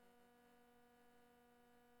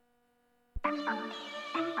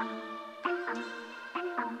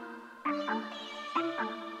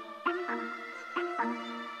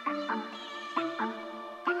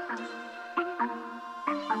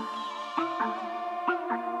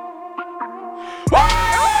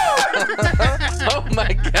Oh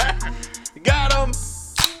my god. Got him.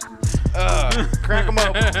 Crack him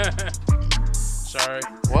open. Sorry.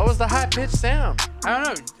 What was the high-pitched sound? I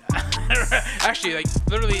don't know. Actually, like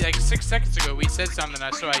literally like 6 seconds ago, we said something,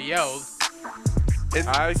 so I yelled.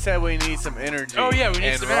 I said we need some energy. Oh yeah, we need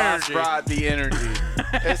and some Ross energy. brought the energy.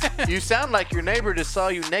 You sound like your neighbor just saw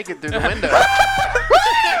you naked through the window.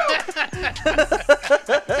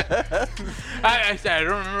 I don't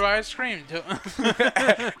remember why I screamed.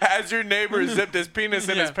 As your neighbor zipped his penis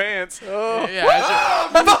in his pants. Oh, Yeah,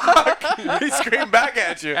 Fuck! He screamed back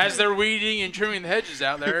at you. as they're weeding and trimming the hedges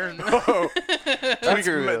out there. Oh,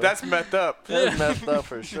 that's messed up. that's messed up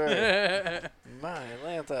for sure. My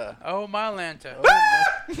Atlanta. Oh my Lanta.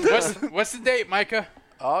 Oh, What's the date, Micah?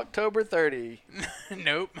 October 30.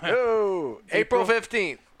 Nope. Oh, April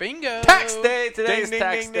 15th. Bingo. Tax day. Today's Ding, ding,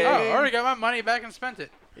 tax ding, day. ding. Oh, I already got my money back and spent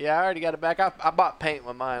it. Yeah, I already got it back. I bought paint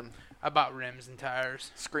with mine. I bought rims and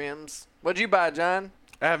tires. Scrims. What'd you buy, John?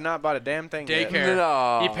 I have not bought a damn thing yet. Daycare.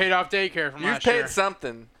 No. You paid off daycare from You've last paid year.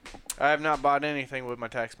 something. I have not bought anything with my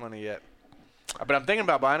tax money yet. But I'm thinking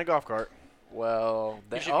about buying a golf cart. Well,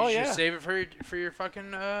 You should, oh you should yeah. save it for your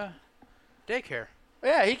fucking daycare.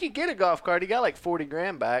 Yeah, he could get a golf cart. He got like 40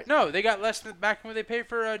 grand back. No, they got less than back when they paid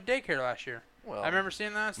for daycare last year. Well, I remember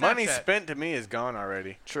seeing that on Snapchat. Money spent to me is gone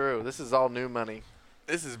already. True. This is all new money.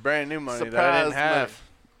 This is brand new money that I Surprise didn't have.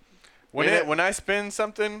 money. When I spend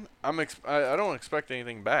something, I don't expect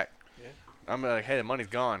anything back. Yeah. I'm like, hey, the money's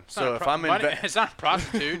gone. It's So not a if pro- I'm money, in, it's not a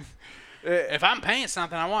prostitute. If I'm paying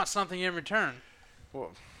something, I want something in return.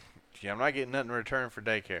 well, yeah, I'm not getting nothing in return for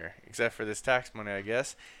daycare except for this tax money, I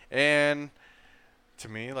guess. And to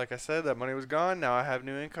me, like I said, that money was gone. Now I have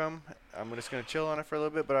new income. I'm just gonna chill on it for a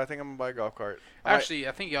little bit, but I think I'm gonna buy a golf cart. Actually,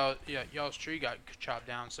 I think y'all's tree got chopped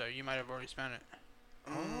down, so you might have already spent it.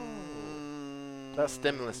 That's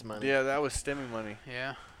stimulus money. Yeah, that was stimmy money.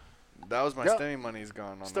 Yeah. That was my Yep. stimmy money's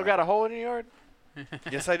gone. On Still that. got a hole in your yard?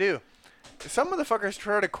 Yes, I do. Some motherfuckers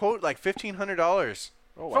try to quote like $1,500.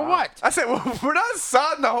 Oh, For wow. what? I said, well, we're not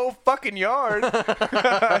sodding the whole fucking yard.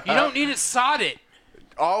 You don't need to sod it.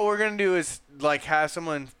 All we're gonna do is like have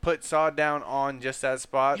someone put sod down on just that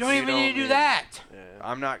spot. You don't even need to do that. Yeah.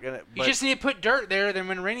 I'm not gonna. You just need to put dirt there. Then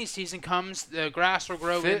when rainy season comes, the grass will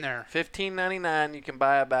grow in there. $15.99. You can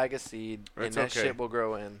buy a bag of seed, and It's that okay. shit will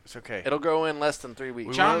grow in. It's okay. It'll grow in less than 3 weeks.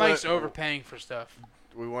 We John wanna likes let- overpaying for stuff.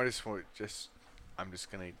 We want to just. I'm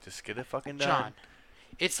just gonna get it fucking done. John,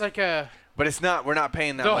 it's like a. But it's not. We're not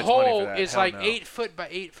paying that The much money hole for that. is Hell like no. 8 foot by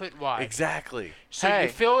 8 foot wide. Exactly. So Hey. you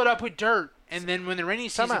fill it up with dirt, and then when the rainy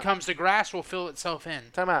Time season out. comes, the grass will fill itself in.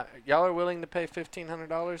 Time out. Y'all are willing to pay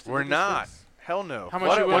 $1,500? We're not. Hell no. How much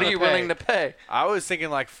What, you what willing are to you pay? willing to pay? I was thinking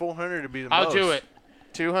like 400 to be the most. I'll do it.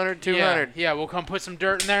 200, Yeah, 200. yeah, we'll come put some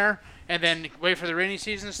dirt in there, and then wait for the rainy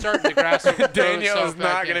season to start. And the grass will grow Danielle itself is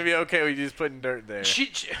back not gonna in. be okay with you just putting dirt there.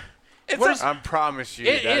 What is- I promise you.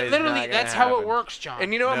 it that is literally, not gonna that's how it happen. works, John.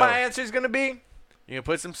 And you know what No. my answer is going to be? You can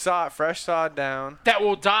put some sod, fresh sod down. that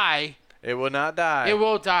will die. It will not die. It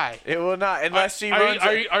will die. It will not unless she are runs.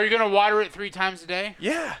 you going to water it 3 times a day?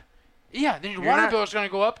 Yeah. Yeah, then your You're water not- bill is going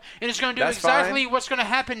to go up, and it's going to do That's exactly what's going to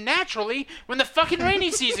happen naturally when the fucking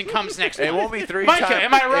rainy season comes next It month. won't be 3 Micah, times.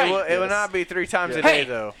 am I right? It will Yes. not be 3 times a Yes. day Hey,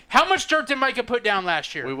 though. how much dirt did Micah put down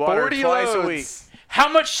last year? We water 40 twice loads. a week. How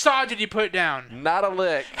much sod did you put down? Not a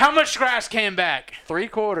lick. How much grass came back?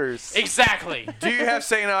 3/4. Exactly. Do you have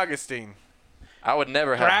St. Augustine? I would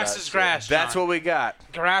never have Grass that is shit. grass. That's John. what we got.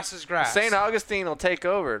 Grass is grass. St. Augustine will take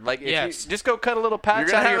over. Like, if Yes. you just go cut a little patch You're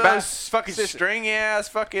gonna out of have your back. those fucking stringy ass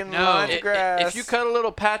fucking No. lines of grass. If you cut a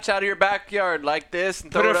little patch out of your backyard like this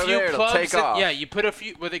and Put throw it a over few there, it'll plugs. take off. Yeah, you put a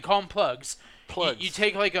few. What they call them plugs. Plugs. You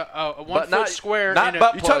take like a 1 But foot not- square. not and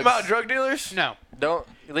butt you talking plugs. about drug dealers? No. Don't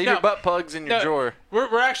leave No. your butt plugs in your No. drawer.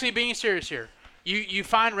 We're actually being serious here. You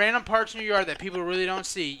find random parts in your yard that people really don't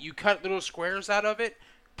see. You cut little squares out of it,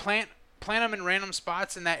 plant them in random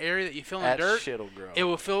spots in that area that you fill in That dirt. shit'll grow. It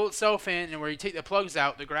will fill itself in, and where you take the plugs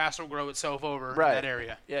out, the grass will grow itself over Right. that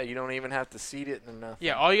area. Yeah, you don't even have to seed it or nothing.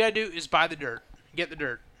 Yeah, all you gotta do is buy the dirt. Get the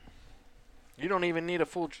dirt. You don't even need a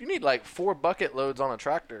full. You need like 4 bucket loads on a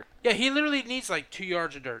tractor. Yeah, he literally needs like 2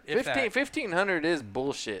 yards of dirt. If that. 1,500 is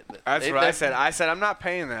bullshit. That's what I said. I said I'm not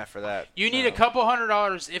paying that for that. You need a couple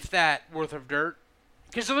 $100, if that, worth of dirt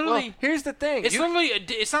Because literally, Well, here's the thing. it's literally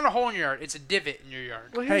it's not a hole in your yard. It's a divot in your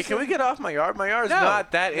yard. Well, Hey, here's can the- we get off my yard? My yard's No.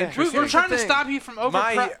 not that Yeah. interesting. We're trying to thing. stop you from I'm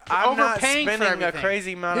not overpaying for spending a everything.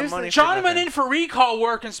 crazy amount of Here's the- money. John for went nothing. in for recall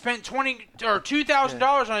work and spent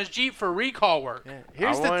 $2,000 on his Jeep for recall work. Yeah.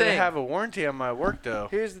 Here's I the wanted thing. to have a warranty on my work though.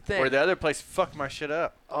 Here's the thing. Where the other place fucked my shit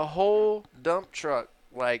up. A whole dump truck,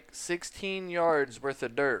 like 16 yards worth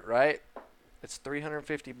of dirt, right? It's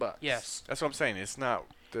 $350. Yes. That's what I'm saying. It's not.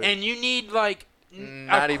 And you need like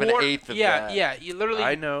Not even an eighth of that. Yeah. You literally.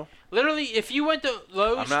 I know. Literally, if you went to I'm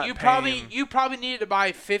Lowe's, not you paying- probably needed to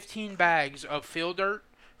buy 15 bags of fill dirt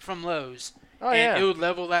from Lowe's, Oh and yeah. it would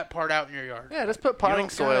level that part out in your yard. Yeah, just put You potting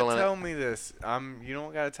don't soil gotta in tell it. me this. You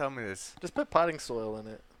don't gotta tell me this. Just put potting soil in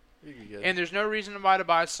it. You can get it. And there's no reason to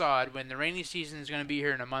buy sod when the rainy season is going to be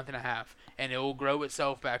here in a month and a half, and it will grow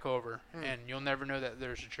itself back over, and you'll never know that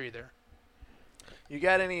there's a tree there. You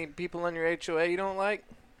got any people on your HOA you don't like?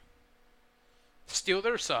 Steal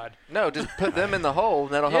their sod. No, just put them in the hole,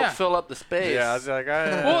 and that'll Yeah. help fill up the space. Yeah, I was like,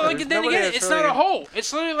 Well, like, there's then nobody again, that's it's really- not a hole.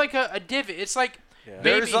 It's literally like a divot. It's like Yeah. Maybe-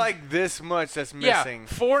 There's like this much that's missing. yeah,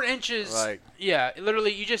 4 inches. Like, Yeah,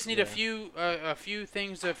 literally, you just need Yeah. a few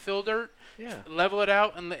things to fill dirt, Yeah. level it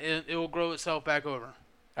out, and it will grow itself back over.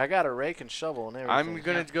 I got a rake and shovel and everything. I'm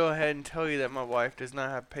gonna go ahead and tell you that my wife does not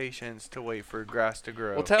have patience to wait for grass to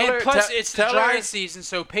grow. Well, tell And her. plus, te- it's the tell dry her, season,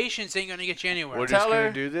 so patience ain't gonna get you anywhere. We're tell just gonna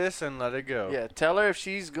her- do this and let it go. Yeah, tell her if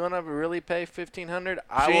she's gonna really pay $1,500,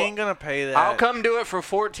 I She will. ain't gonna pay that. I'll come do it for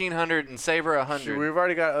 $1,400 and save her $100. We've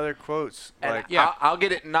already got other quotes. And Like, Yeah. I'll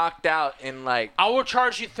get it knocked out in like. I will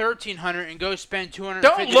charge you $1,300 and go spend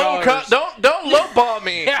 $250. Don't lowball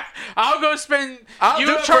me. Yeah, I'll go spend. I'll you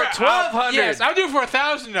do it for char- $1,200. Yes, I'll do it for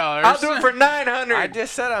 $1,000. I'll do it for $900. I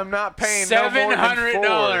just said I'm not paying no more than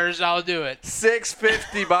 $700. I'll do it.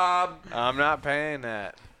 $650, Bob. I'm not paying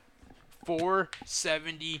that.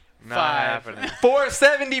 $475. Not happening.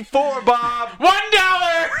 $474, Bob. $1.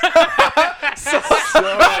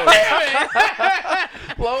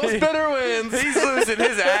 Lowest bidder wins. He's losing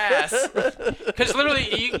his ass. Because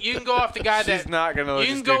literally, you can go off the guy She's that not gonna. you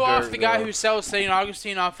just can do go off dirt, the guy though. who sells St.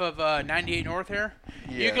 Augustine off of 98 North here.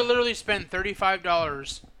 You Yeah. can literally spend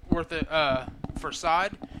 $35 worth of for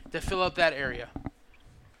sod to fill up that area.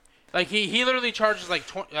 Like he literally charges like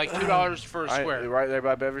 $2 for a square. Right there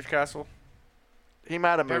by Beverage Castle. He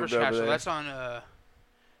might have Beverage moved over Castle. there. That's on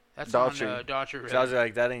Daughtry. Daughtry. 'Cause I was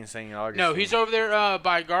like, that ain't St. Augustine. No, he's over there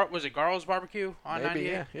by was it Garl's Barbecue on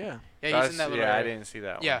Maybe, 98? yeah. Yeah, That's- he's in that little yeah, I area. didn't see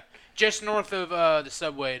that one. Yeah, just north of the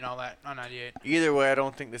subway and all that on 98. Either way, I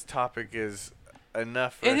don't think this topic is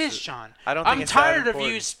enough. For It us is, to- Sean. I don't think I'm it's that tired of you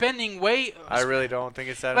important. spending way. I really don't think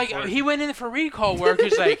it's that Like important. he went in for recall work.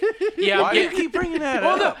 He's like, yeah, Why I'm do you getting. keep bringing that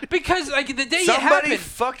Well, up? no, because like the day it Somebody happened.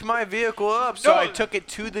 fucked my vehicle up, so No. I took it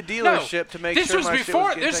to the dealership to make this sure was my shit before.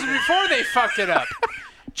 was getting This was taken. before they fucked it up.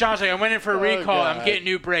 John's like, I went in for a Oh, recall. I'm God. getting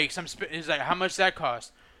new brakes. He's like, how much that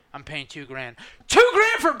cost? I'm paying $2,000.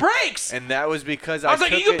 $2,000 for brakes. And that was because I was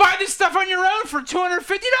like, took you can it- buy this stuff on your own for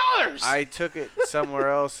 $250. I took it somewhere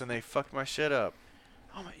else, and they fucked my shit up.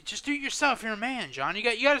 Oh my, just do it yourself. You're a man, John. You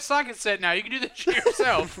got a socket set now. You can do this shit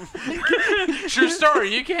yourself. True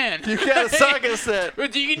story. You can. You got a socket set.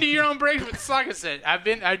 But you can do your own brakes with the socket set.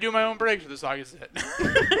 I do my own brakes with the socket set.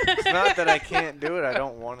 It's not that I can't do it; I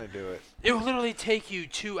don't want to do it. It will literally take you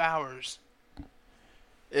 2 hours.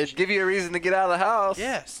 It'd give you a reason to get out of the house.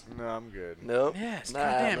 Yes. No, I'm good. Nope. Yes. Nah,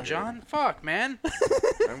 Goddamn, I'm John. Fuck, man.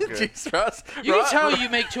 I'm good. Jeez, Russ. You can tell you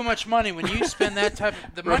make too much money when you spend that type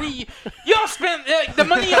of the money y'all spend the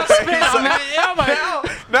money y'all spend on that. Oh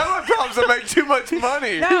my. Now my problem's I make too much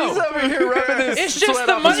money. No. He's over here rubbing his It's just sweat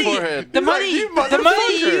the off his money, forehead. the He's like, money, "You the money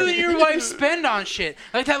motherfucker." you and your wife spend on shit.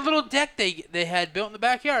 Like that little deck they had built in the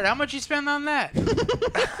backyard. How much you spend on that?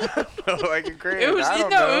 like a grand. It was I don't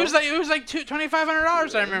no, know. it was like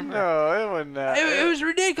 $2,500. I remember. No, it wasn't that. It was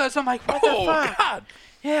ridiculous. I'm like, what Oh, the fuck? God.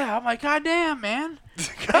 Yeah, I'm like, God damn, man.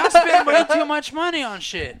 I spend way too much money on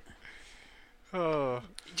shit. Oh.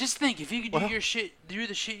 Just think, if you could do your shit, do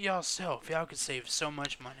the shit y'all self, y'all could save so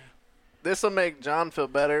much money. This will make John feel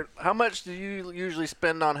better. How much do you usually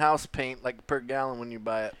spend on house paint, like per gallon when you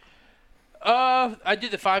buy it? I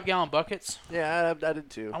did the 5-gallon buckets. Yeah, I did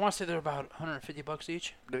too. I want to say they're about $150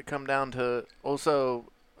 each. Did it come down to also?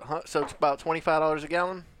 So it's about $25 a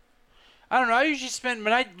gallon. I don't know. I usually spend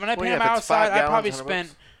when I pay yeah, them if it's outside. 5 I probably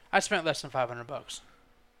gallons, $100. I spent less than $500.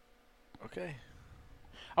 Okay.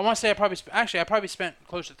 I want to say I probably spent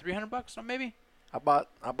close to $300. Maybe. I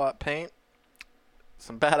bought paint,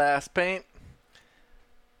 some badass paint,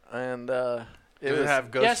 and Does it have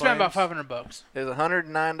ghost Yeah, I spent about flames? $500. It was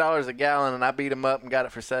 $109 a gallon, and I beat him up and got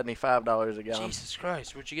it for $75 a gallon. Jesus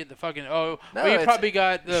Christ! Where'd you get the fucking? Oh, No, well, you it's probably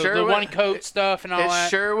got the Sherwin- one coat stuff and all It's that.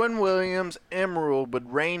 Sherwin-Williams Emerald with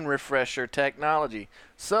rain refresher technology.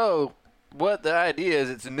 So, what the idea is,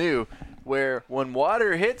 it's new, where when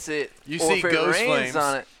water hits it, You or see if it ghost rains flames.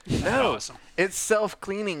 on it, That's no, awesome. it's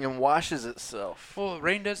self-cleaning and washes itself. Well,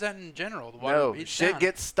 rain does that in general. The water No, beats shit down.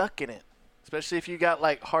 gets stuck in it, especially if you got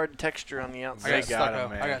like hard texture on the I outside. got They got stucco. 'em,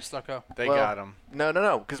 man. I got stucco. They Well, got him.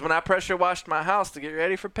 No, because when I pressure washed my house to get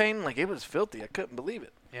ready for painting, like it was filthy. I couldn't believe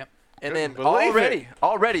it. Yep. And Couldn't then believe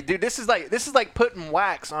already, dude, this is like putting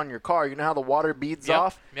wax on your car. You know how the water beads Yep,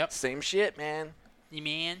 off? yep. Same shit, man. You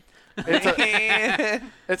mean?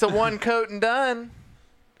 It's a one coat and done.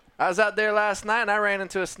 I was out there last night and I ran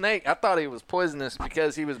into a snake. I thought he was poisonous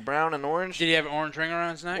because he was brown and orange. Did he have an orange ring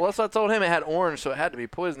around his neck? Well, so I told him it had orange, so it had to be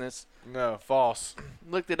poisonous. No, false.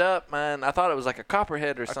 Looked it up, man. I thought it was like a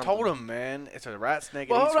copperhead or I something. told him, man. It's a rat snake.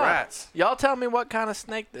 Well, It eats hold on. rats. Y'all tell me what kind of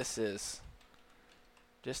snake this is.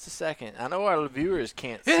 Just a second. I know our viewers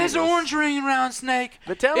can't see It has an this. orange ring around snake.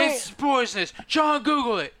 But tell me. It's poisonous. John,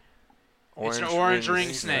 Google it. It's an orange ring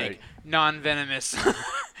ring snake. snake. Non-venomous. so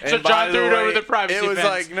And by John the threw it over way, the privacy It was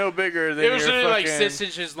fence. like no bigger than it was your literally like fucking- 6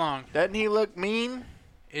 inches long. Doesn't he look mean?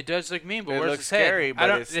 It does look mean, but It where's looks his head? scary, I but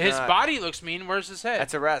don't, it's his not. body looks mean. Where's his head?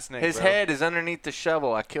 That's a rat snake. His bro. head is underneath the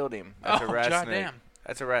shovel. I killed him. That's a oh, rat snake. goddamn.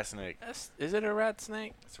 That's a rat snake. Is it a rat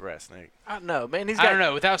snake? It's a rat snake. I don't know, man. He's I got. don't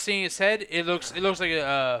know. Without seeing his head, it looks like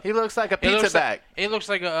a. He looks like a It pizza looks bag. It looks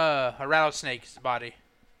like a rattlesnake's body.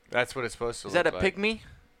 That's what it's supposed to Is look that a like. pygmy?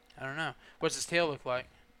 I don't know. What's his tail look like?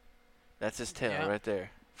 That's his tail Yeah. right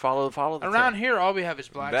there. Follow the Around tail. here, all we have is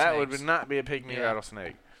black That snakes. would not be a pygmy Yeah.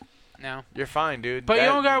 rattlesnake. No. You're fine, dude. But you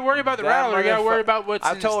don't gotta worry about the that rattler. You gotta worry motherfu- about what's in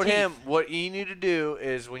I've his told teeth. him what you need to do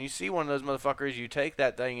is when you see one of those motherfuckers, you take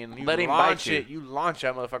that thing and you Let him launch bite you. it. You launch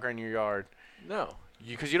that motherfucker in your yard. No.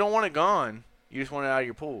 Because you don't want it gone. You just want it out of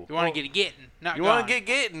your pool. You want to get getting, not You gone. want to get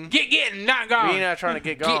getting. getting, not gone. We're not trying to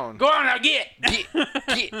get gone. Go on now, get.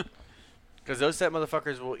 Because those set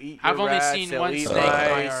motherfuckers will eat I've your only rats, seen they'll one eat snake in my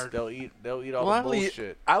mice, yard. They'll eat all Well, the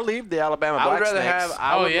bullshit. I leave the Alabama I black would rather snakes. have.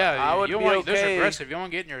 I Oh would, yeah, I would you be don't want okay. those are aggressive. You don't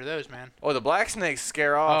want to get near those, man. Oh, the black snakes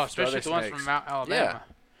scare off. Oh, especially the ones snakes. from Alabama.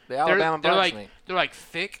 the Alabama they're black like snake. they're like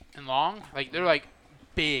thick and long. Like they're like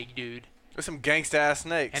big, dude. There's some gangsta ass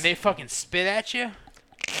snakes. And they fucking spit at you.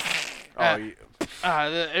 Oh, you,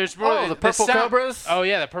 There's more. Oh, the purple sound- cobras. Oh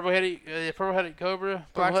yeah, the purple-headed cobra.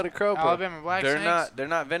 Purple-headed cobra. Alabama black they're snakes. they're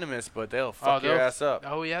not venomous, but they'll fuck your they'll- ass up.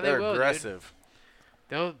 Oh yeah, they They're will. Dude. aggressive.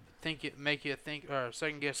 They'll make you think or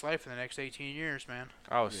second guess life for the next 18 years, man.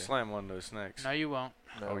 I will Yeah. slam one of those snakes. No, you won't.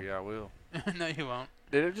 No. Oh yeah, I will. No, you won't.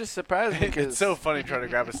 Dude, it just surprised me because It's so funny trying to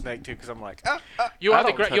grab a snake too, because I'm like, You I have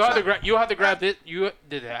to don't grab. touch You have to that. grab. You have to grab it. You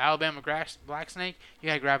did the Alabama black snake. You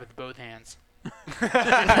gotta grab it with both hands. that's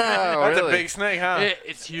a really? big snake, huh?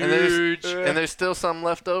 It's And there's, huge. and there's still some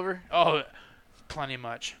left over. Oh, plenty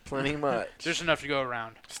much. Plenty much. There's enough to go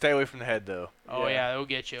around. Stay away from the head though. Oh Yeah. yeah, it'll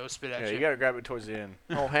get you. It'll spit at Yeah, you. you gotta grab it towards the end.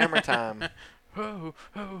 Oh, hammer time. Oh, oh,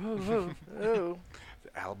 oh, oh. Oh.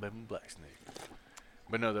 The Alabama black snake.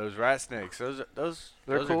 But no, those rat snakes. Those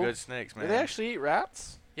They're are cool. good snakes, man. Do they actually eat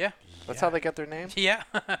rats? Yeah. That's how they got their name? Yeah.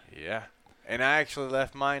 Yeah. And I actually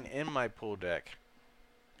left mine in my pool deck.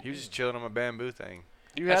 He was just chilling on my bamboo thing.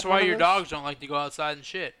 You That's had why one of your those? dogs don't like to go outside and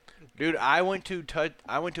shit. Dude, I went to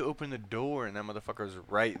open the door and that motherfucker was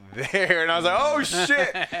right there, and I was like, "Oh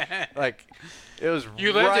shit!" Like, it was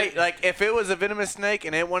You lived right. it. Like, if it was a venomous snake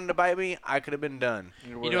and it wanted to bite me, I could have been done.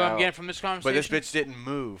 You know what I'm getting from this But conversation? this bitch didn't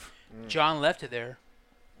move. John left it there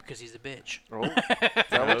because he's a bitch. Oh. Is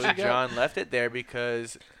that what No, you got? John left it there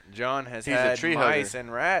because John has He's a had tree mice hugger.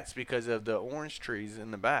 and rats because of the orange trees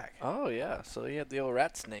in the back. Oh, yeah. So you had the old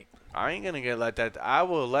rat snake. I ain't gonna get let that. I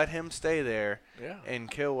will let him stay there Yeah. and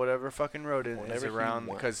kill whatever fucking rodent is Whatever he around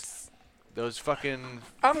wants. because those fucking.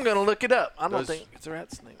 I'm going to look it up. I don't Those- think it's a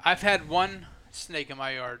rat snake. I've had one snake in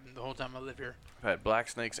my yard the whole time I live here. I've had black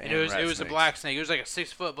snakes and And it was rat a snakes. black snake. It was like a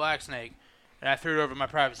 6-foot black snake, and I threw it over my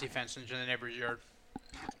privacy fence into the neighbor's yard.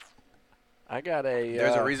 I got a.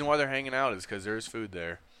 There's a reason why they're hanging out is because there's food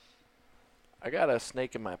there. I got a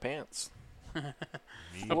snake in my pants.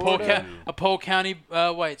 A Polk County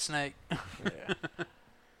white snake. Yeah.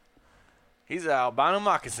 He's an albino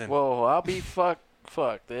moccasin. Whoa, I'll be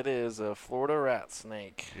fucked. It is a Florida rat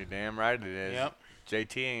snake. You're damn right it is. Yep.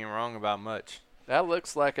 JT ain't wrong about much. That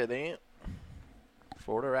looks like an ant.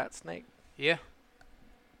 Florida rat snake. Yeah.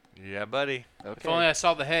 Yeah, buddy. Okay. If only I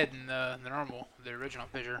saw the head in the original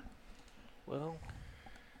picture. Well,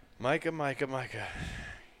 Micah.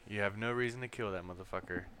 You have no reason to kill that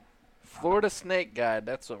motherfucker. Florida Snake Guide.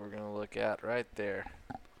 That's what we're going to look at right there.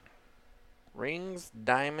 Rings,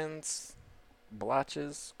 diamonds,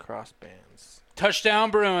 blotches, crossbands.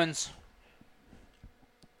 Touchdown Bruins.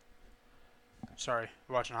 Sorry,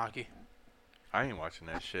 we're watching hockey. I ain't watching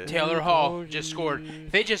that shit. Taylor Hall just scored.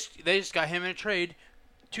 They just got him in a trade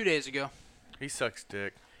 2 days ago. He sucks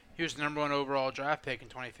dick. He was the number 1 overall draft pick in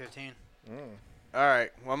 2015. All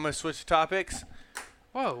right, well, I'm gonna switch topics.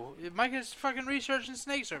 Whoa, Mike is fucking researching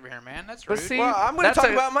snakes over here, man. That's But rude. see, Well, I'm gonna that's talk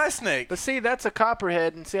a- about my snake. But see, that's a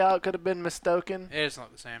copperhead, and see how it could have been mistoken? It doesn't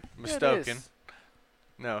look the same. Mistoken. is.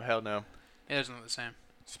 No, hell no. It doesn't look the same.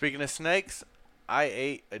 Speaking of snakes, I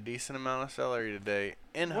ate a decent amount of celery today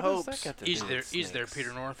in What does that hopes got to He's do there, with he's there, snakes?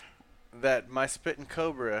 Peter North. that my spitting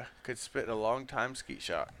cobra could spit a long time skeet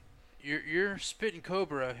shot. Your spitting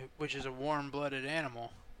cobra, which is a warm-blooded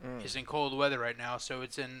animal, is in cold weather right now, so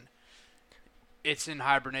it's in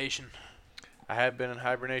hibernation. I have been in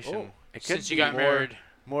hibernation. Oh, it could Since you be got married.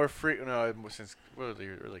 More no, since we were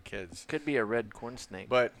really kids. Could be a red corn snake.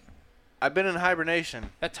 But I've been in hibernation,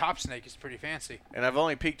 That top snake is pretty fancy. and I've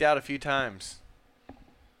only peeked out a few times.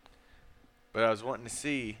 But I was wanting to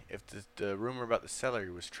see if the rumor about the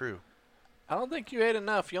celery was true. I don't think you ate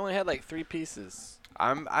enough. You only had like 3 pieces.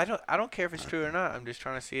 I don't care if it's true or not. I'm just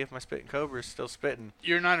trying to see if my spitting cobra is still spitting.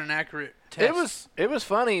 You're not an accurate test. It was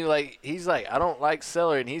funny. Like he's like, I don't like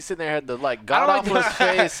celery, and he's sitting there had the like I god don't awful like the-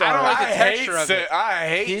 face. I don't on. like the texture of it. I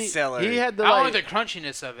hate celery. He had the I don't like. like the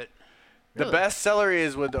crunchiness of it. The Really? best celery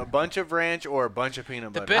is with a bunch of ranch or a bunch of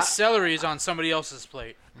peanut The butter. best celery is on somebody else's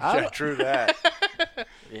plate. Yeah, true that.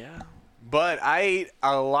 Yeah. But I eat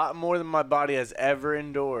a lot more than my body has ever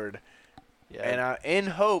endured. Yeah. And in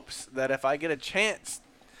hopes that if I get a chance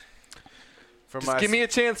for Just my give me a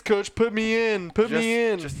chance, coach. Put me in. Put me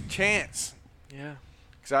in. just a chance. Yeah.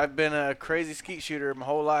 Because I've been a crazy skeet shooter my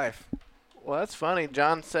whole life. Well, that's funny.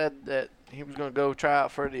 John said that he was going to go try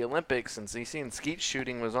out for the Olympics, and he seen skeet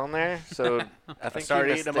shooting was on there. So I I think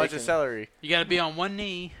started he eating a bunch of mistaken celery. You got to be on one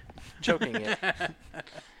knee. choking it.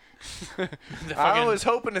 The I fucking- was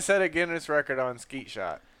hoping to set a Guinness record on skeet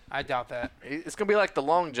shot. I doubt that. It's going to be like the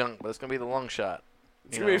long jump, but it's going to be the long shot.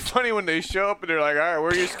 It's going to be funny when they show up and they're like, all right, where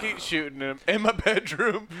are you skeet shooting? In my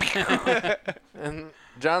bedroom. And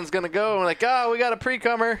John's going to go and like, oh, we got a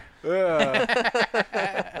pre-comer.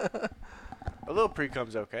 A little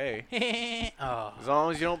pre-cum's okay. Oh. As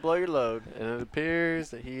long as you don't blow your load. And it appears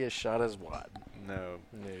that he has shot his wad. No.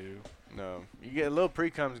 No. No. You get a little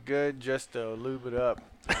pre-cum's good just to lube it up.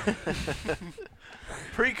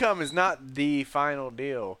 Pre-cum is not the final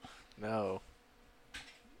deal. No.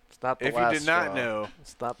 It's not the If you last did not straw. know.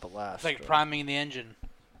 It's not the last It's like straw. priming the engine.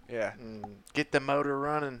 Yeah. Get the motor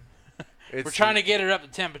running. It's, We're trying to get it up to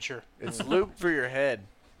temperature. It's lube for your head.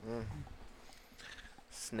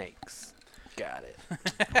 Snakes. Got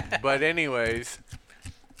it. But anyways,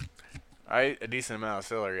 I ate a decent amount of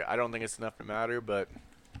celery. I don't think it's enough to matter, but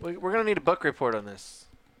We're going to need a book report on this.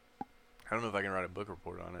 I don't know if I can write a book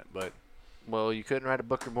report on it. But Well, you couldn't write a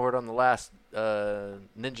book report on the last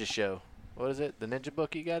ninja show. What is it? The ninja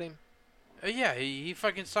book you got him? Yeah, he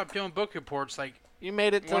fucking stopped doing book reports. Like, You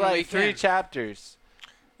made it to One like week 3 in. chapters.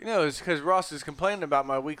 you know, it's because Ross is complaining about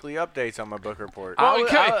my weekly updates on my book report. I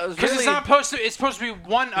because was really- it's not supposed to. It's supposed to be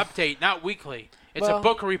one update, not weekly. It's Well- a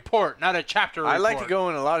book report, not a chapter report. I like to go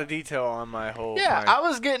in a lot of detail on my whole. Yeah, my- I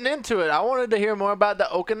was getting into it. I wanted to hear more about the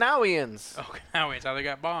Okinawians. Okay, now it's how they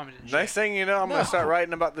got bombed. And shit. Next thing you know, I'm No. gonna start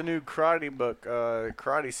writing about the new karate book,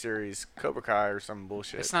 karate series, Cobra Kai or some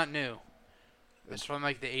bullshit. It's not new. It's from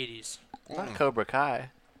like the 80s. Not Cobra Kai.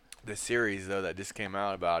 The series though that just came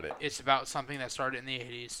out about it. It's about something that started in the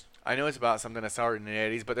 80s. I know it's about something that started in the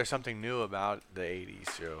 80s, but there's something new about the 80s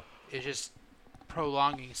show. It's just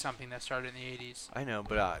prolonging something that started in the 80s. I know,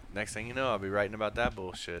 but next thing you know, I'll be writing about that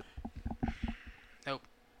bullshit. Nope.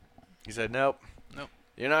 He said, nope. Nope.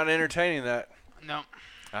 You're not entertaining that. No.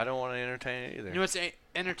 I don't want to entertain it either. You know what's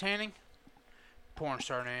entertaining? Porn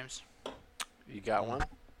star names. You got one?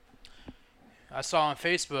 I saw on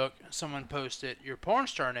Facebook someone posted your porn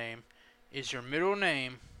star name is your middle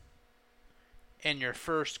name and your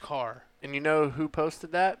first car. And you know who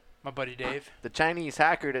posted that? My buddy Dave. The Chinese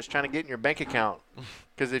hacker that's trying to get in your bank account.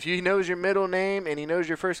 Because if he knows your middle name and he knows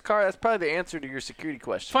your first car, that's probably the answer to your security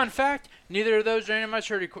question. Fun fact: neither of those are any of my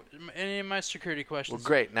security Well, questions.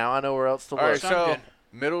 great. Now I know where else to All right, look. Sound so good.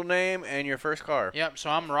 middle name and your first car. Yep.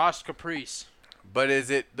 So I'm Ross Caprice. But is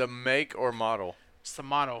it the make or model? It's the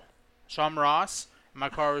model. So I'm Ross. My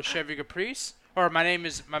car was Chevy Caprice. Or my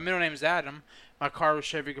middle name is Adam. My car was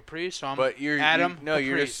Chevy Caprice. So I'm But you're Adam. you're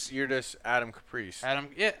Caprice. just Adam Caprice. Adam.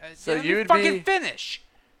 Yeah. So let me you would fucking be- finish.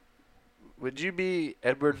 Would you be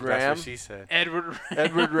Edward That's Ram? what she said. Edward.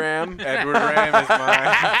 Edward Ram. Edward Ram is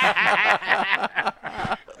mine.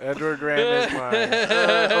 Edward Ram is mine.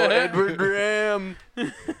 Edward Ram.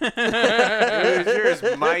 Who's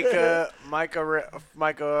yours? Micah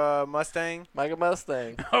Mustang? Micah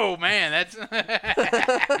Mustang. Oh man, that's.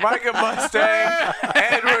 Micah Mustang,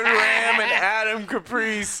 Edward Ram, and Adam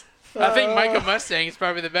Caprice. I think Micah Mustang is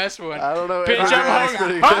probably the best one. I don't know. Bitch, Edward Ram's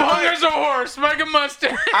pretty I'm good. hung as a horse. Micah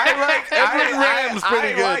Mustang. Edward Ram's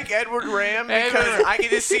pretty good. I like Edward Ram because I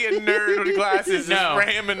get to see a nerd with glasses No. just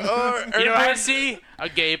ramming. You know what I see? A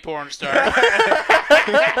gay porn star.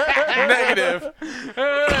 Negative.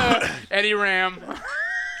 Eddie Ram.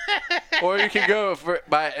 Or you can go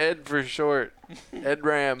by Ed for short. Ed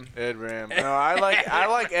Ram. Ed Ram. No, I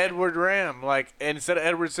like Edward Ram. Like instead of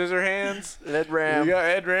Edward Scissorhands, Ed Ram. you got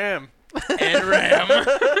Ed Ram. Ed Ram.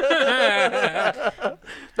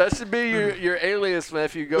 That should be your alias when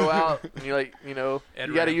if you go out and you Ed you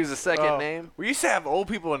got to Ram. use a second name. We used to have old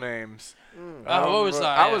people names. What was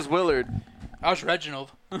that? I was Willard. I was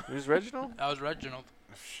Reginald. Who's Reginald? I was Reginald.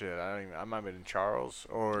 Shit, I might have been Charles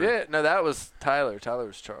or Yeah, no, that was Tyler. Tyler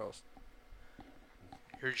was Charles.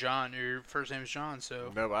 You're John. Your first name is John,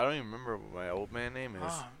 so. No, but I don't even remember what my old man name is.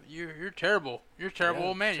 Oh, you're terrible. You're a terrible Yeah,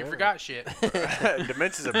 old man. terrible. You forgot shit.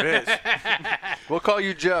 Dementia's a bitch. We'll call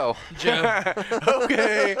you Joe. Joe.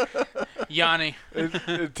 Okay. Yanni.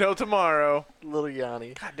 Until tomorrow. Little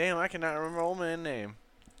Yanni. God damn, I cannot remember my old man name.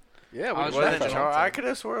 Yeah, I was we Wasn't Reginald. Charles? I could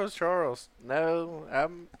have swore it was Charles. No, I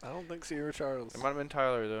don't think so. You were Charles. It might have been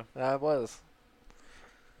Tyler though. I was.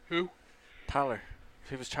 Who? Tyler.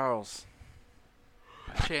 He was Charles.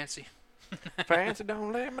 Chancey. Fancy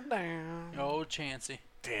don't let me down. Oh, Chancey.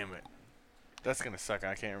 Damn it. That's gonna suck.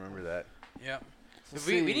 I can't remember that. Yep. Let's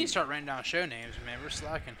We see. need to start writing down show names, man. We're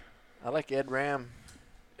slacking. I like Ed Ram.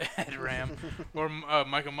 Ed Ram. Or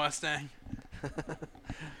Micah Mustang.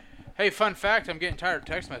 Hey, fun fact, I'm getting tired of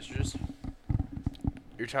text messages.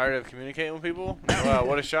 You're tired of communicating with people? Wow,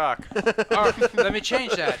 what a shock. All right, let me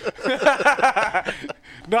change that.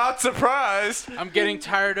 Not surprised. I'm getting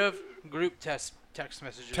tired of group text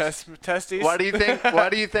messages. Testes. Why do you think? Why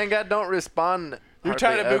do you think I don't respond? You're hardly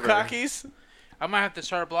tired of ever? bukkakis? I might have to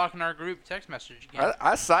start blocking our group text message again.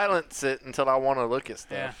 I silence it until I want to look at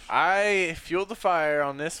stuff. Yeah. I fueled the fire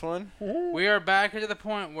on this one. We are back to the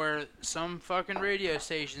point where some fucking radio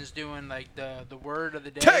station's doing like the word of the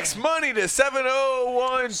day. Text money to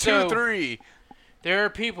 70123. There are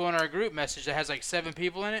people in our group message that has like 7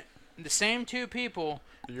 people in it. And the same 2 people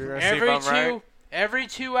You're gonna see if I'm right. every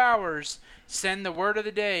 2 hours send the word of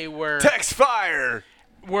the day where Text fire.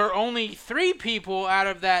 only 3 people out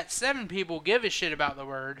of that 7 people give a shit about the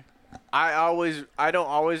word. I don't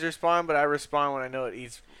always respond, but I respond when I know it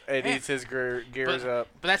eats his gears up.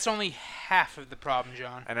 But that's only half of the problem,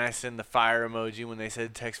 John. And I send the fire emoji when they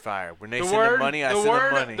said text fire. When they send word, the money, I send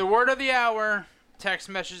the money. The word of the hour text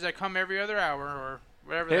messages that come every other hour or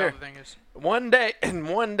whatever the Here. other thing is. One day,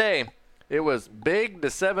 it was big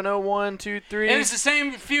to 70123, And it's the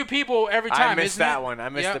same few people every time, I missed isn't that it? one. I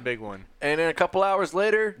missed Yep. the big one. and then a couple hours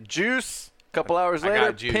later, Juice. A couple hours I got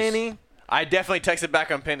later, Juice. Penny. I definitely texted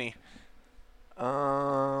back on Penny.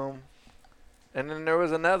 And then there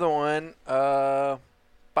was another one. Fire.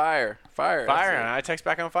 Fire, that's and I text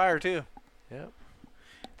back on fire too. it.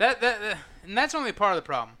 That and that's only part of the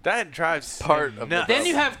problem. That drives Part me of the nuts. Then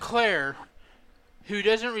you have Claire, who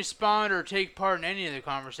doesn't respond or take part in any of the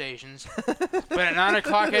conversations. But at 9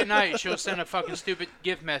 o'clock at night, she'll send a fucking stupid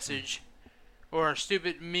gift message or a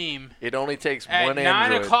stupid meme. It only takes At one 9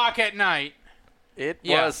 Android. o'clock at night. It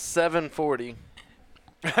Yeah. was 7:40.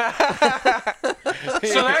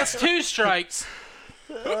 So that's 2 strikes.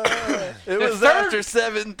 It was third- after He's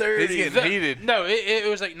 7:30. getting heated. No, it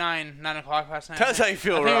was like 9 o'clock last night. Tell us how you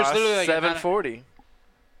feel, I think it was Ross. literally like 7:40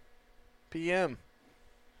 p.m.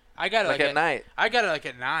 I got it Like like at night. I got it like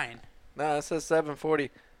at 9. No, it says 7:40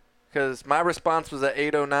 because my response was at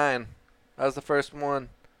 8:09. That was the first one.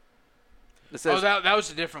 It says, That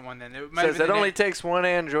was a different one then. It might have says been it the only day, takes one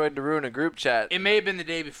Android to ruin a group chat it may have been the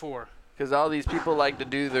day before. because all these people like to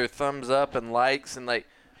do their thumbs up and likes and like,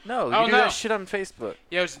 no, you Oh, do no. that shit on Facebook.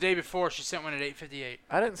 Yeah, it was the day before. She sent one at 8:58.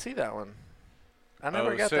 I didn't see that one. I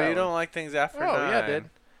never got so that you one. don't like things after Oh, 9. yeah, I did.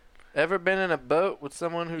 Ever been in a boat with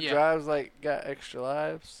someone who Yeah. drives like got extra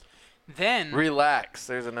lives? Then Relax.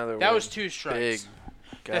 There's another that word. was 2 strikes. Big.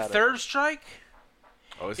 The Got it. third strike,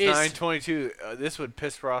 Oh, it's is- 9:22. This would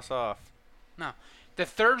piss Ross off. the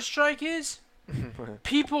third strike is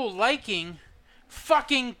people liking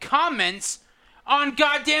fucking comments on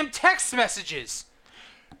goddamn text messages.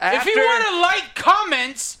 If you want to like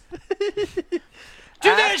comments, do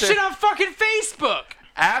that After- shit on fucking Facebook.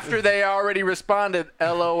 After they already responded,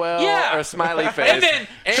 LOL Yeah. or smiley face. And then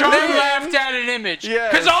John laughed at an image.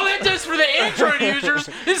 Yes. Because all that does for the Android users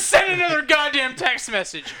is send another goddamn text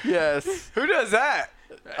message. Yes. Who does that?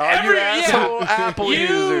 All you asshole Apple You,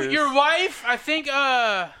 users. your wife, I think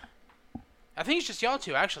it's just y'all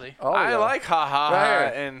two, actually. Oh, I yeah. like ha ha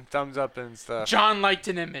Right. and thumbs up and stuff. John liked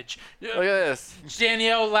an image. Look at this.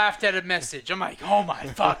 Danielle laughed at a message. I'm like, oh my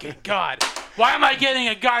fucking God. Why am I getting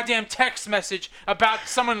a goddamn text message about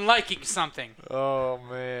someone liking something? Oh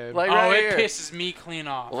man. Like Oh, right it here. pisses me clean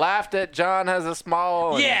off. Laughed at John has a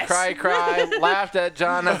small one. Yes. Cry, cry. Laughed at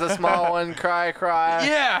John has a small one. Cry, cry.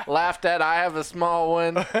 Yeah. Laughed at I have a small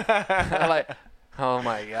one. I'm like, oh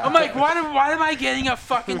my God. I'm like, why am I getting a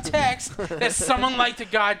fucking text that someone liked a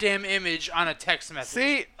goddamn image on a text message?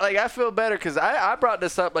 See, like I feel better because I brought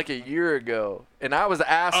this up like a year ago, and I was the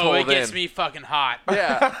asshole Oh, it then. gets me fucking hot.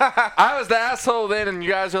 Yeah, I was the asshole then, and you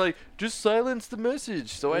guys are like, just silence the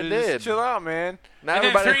message. So I Just did. chill out, man. Now And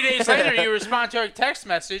then everybody- 3 days later, you respond to a text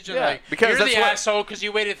message and Yeah, like, because you're that's the what- asshole because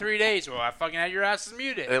you waited 3 days. Well, I fucking had your asses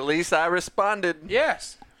muted. At least I responded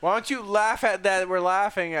Yes. Why don't you laugh at that? We're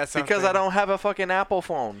laughing at something. because I don't have a fucking Apple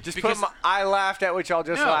phone. Just Because- put I laughed at what y'all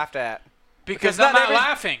just No. laughed at. Because not I'm not every-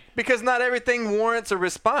 laughing. Because not everything warrants a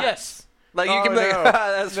response. Yes. Like you Oh, can be like, no.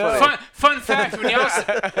 that's No. funny. Fun fact. When y'all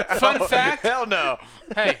fun fact. Hell no.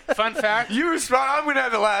 Hey, fun fact. You respond. I'm gonna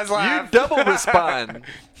have the last You laugh. double respond.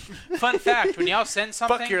 Fun fact. When y'all send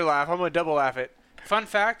something. Fuck your laugh. I'm gonna double laugh it. Fun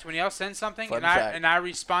fact. When y'all send something Fun and fact. I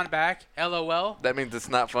respond back, LOL. That means it's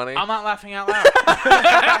not funny. I'm not laughing out loud.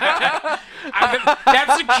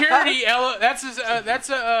 That's security. That's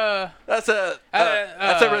a That's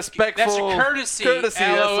a respectful. That's a courtesy. Courtesy.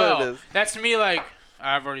 LOL. That's what it is. That's to me like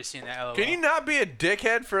I've already seen that. LOL. Can you not be a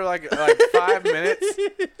dickhead for like 5 minutes?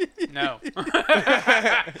 No.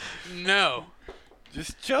 No.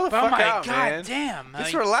 Just chill the But I'm fuck like, out, God man. damn.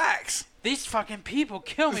 Just Like, relax. these fucking people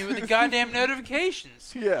kill me with the goddamn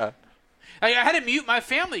notifications. Yeah. Like, I had to mute my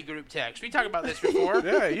family group text. We talked about this before.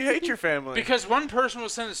 Yeah, you hate your family. Because one person will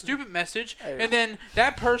send a stupid message, and then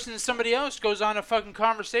that person and somebody else goes on a fucking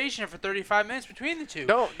conversation for 35 minutes between the two.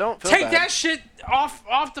 Don't feel Take bad. that shit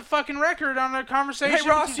off the fucking record on a conversation. Hey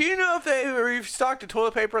Ross, do you know if they restocked the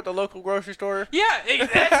toilet paper at the local grocery store? Yeah,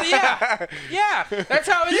 that's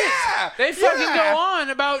how it is. Yeah, They fucking yeah. go on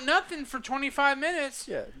about nothing for 25 minutes.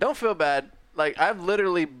 Yeah. Don't feel bad. Like I've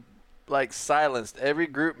literally like silenced every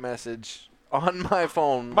group message on my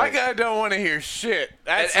phone. My like, guy don't want to hear shit.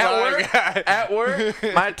 That's at my work. guy. At work,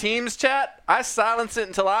 my Teams chat, I silence it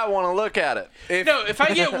until I want to look at it. If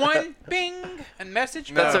I get one bing and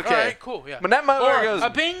message, That's okay. All right, cool, yeah. When that motherfucker Or goes, a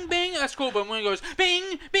bing, bing, that's cool. But when it goes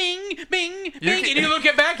bing, bing, bing, bing, can- and you look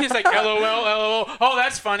it back, he's like, LOL, LOL. Oh,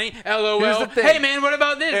 that's funny. LOL. Here's the thing. Hey, man, what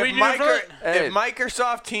about this? What If, you doing for it? Hey. if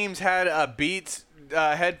Microsoft Teams had a Beats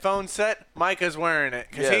headphone set, Micah's wearing it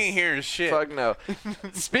because Yes. he ain't hearing shit. fuck no.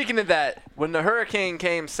 Speaking of that, when the hurricane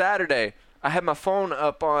came Saturday, I had my phone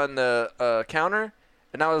up on the counter,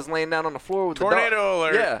 and I was laying down on the floor with the dog. Tornado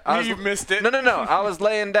alert. Yeah, I was, You missed it. No. I was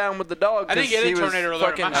laying down with the dog I didn't because get he a was tornado alert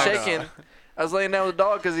fucking at my house. shaking. I was laying down with the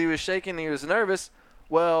dog because he was shaking. He was nervous.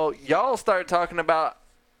 Well, y'all start talking about,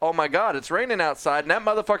 oh my God, it's raining outside, and that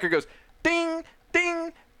motherfucker goes, ding,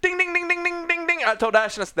 ding, ding, ding, ding, ding, ding, ding, ding. I told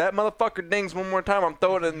Ashton, I said, that motherfucker dings one more time, I'm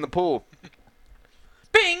throwing it in the pool.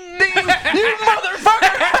 Bing. Ding, you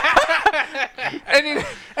motherfucker!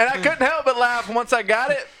 and I couldn't help but laugh once I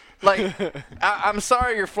got it. Like, I'm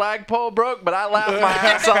sorry your flagpole broke, but I laughed my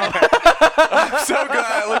ass off. I'm so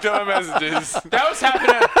glad I looked at my messages. That was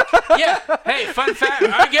happening. Yeah. Hey, fun fact.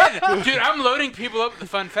 Again, dude, I'm loading people up with the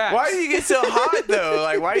fun facts. Why do you get so hot though?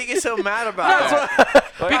 Like, why do you get so mad about that?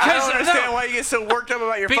 Like, I Because- don't understand no. why you get so worked up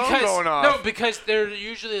about your phone going off. No, because they're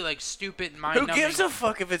usually like stupid mind Who gives a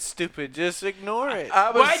fuck if it's stupid? Just ignore it.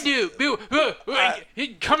 Why do?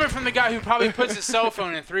 Coming from the guy who probably puts his cell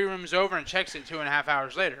phone in 3 rooms over and checks it 2.5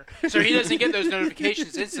 hours later, so he doesn't get those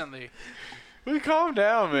notifications instantly. Calm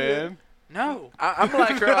down, man. No. I'm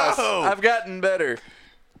like Ross. No. I've gotten better.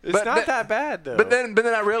 It's But not th- that bad though. But then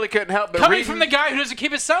I really couldn't help but Coming reading- from the guy who doesn't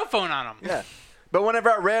keep his cell phone on him. Yeah. But whenever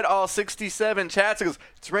I read all 67 chats, it goes,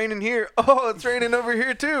 it's raining here. Oh, it's raining over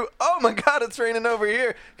here, too. Oh, my God, it's raining over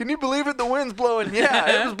here. Can you believe it? The wind's blowing.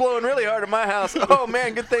 Yeah, it was blowing really hard at my house. Oh,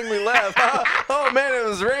 man, good thing we left. Oh, man, it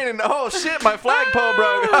was raining. Oh, shit, my flagpole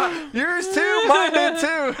broke. Yours, too? Mine did,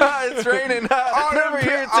 too. It's raining. Over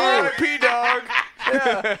here, too. R.I.P. dog.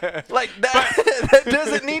 Yeah. Like, that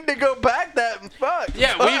doesn't need to go back that fuck.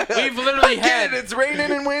 Yeah, Fuck. we've literally I get had- it. It's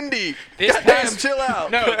raining and windy. This Goddamn, past- chill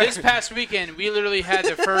out. No, this past weekend we literally had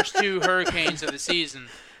the first 2 hurricanes of the season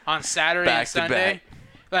on Saturday Back and to Sunday. back.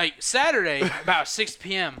 Like, Saturday, about 6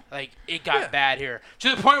 p.m., like, it got bad here.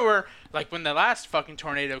 To the point where, like, when the last fucking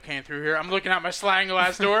tornado came through here, I'm looking out my sliding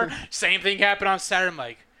glass door. Same thing happened on Saturday. I'm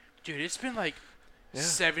like, dude, it's been, like,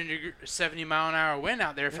 70-mile-an-hour wind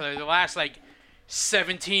out there for like, the last, like,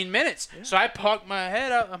 17 minutes. Yeah. So I poked my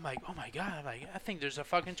head up. I'm like, oh, my God. I'm like, I think there's a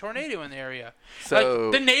fucking tornado in the area. So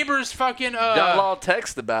like, the neighbors fucking... y'all all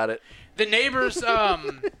text about it. The neighbor's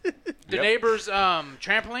neighbor's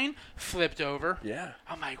trampoline flipped over. Yeah.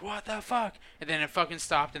 I'm like, what the fuck? And then it fucking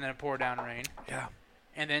stopped, and then it poured down rain. Yeah.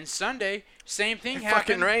 And then Sunday, same thing It happened.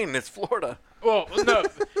 fucking rain. It's Florida. Well, no,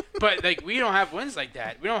 but like we don't have winds like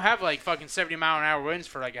that. We don't have like fucking 70-mile-an-hour winds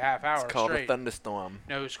for like a half hour It's called straight. a thunderstorm.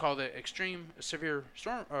 No, it's called an extreme severe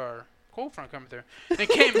storm or cold front coming through. And it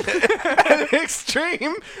came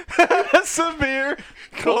extreme severe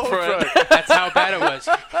cold front. That's how bad it was.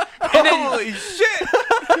 And then, Holy shit!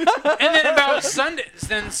 And then about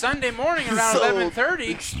Sunday morning around 11:30,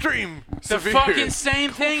 Extreme the severe fucking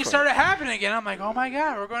same thing front. started happening again. I'm like, oh my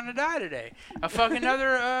God, we're going to die today. A fucking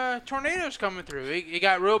another tornado's coming through. It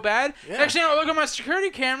got real bad. Yeah. Next thing I look at my security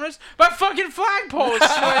cameras, my fucking flagpole is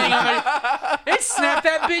swaying. I'm like, it snapped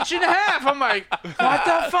that bitch in half. I'm like, what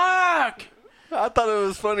the fuck? I thought it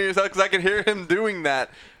was funny as hell because I could hear him doing that.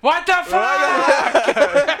 What the fuck?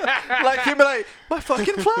 Like he'd be like, my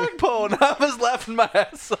fucking flagpole, and I was laughing my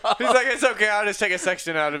ass off. He's like, it's okay. I'll just take a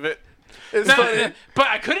section out of it. It's No, funny. but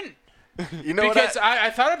I couldn't. You know because what? I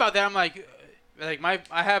thought about that. I'm like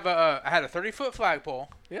I had a 30-foot flagpole.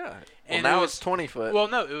 Yeah. Well, And now it was- it's 20 foot. Well,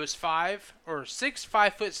 no, it was 5 or 6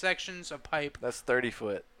 5-foot sections of pipe. That's 30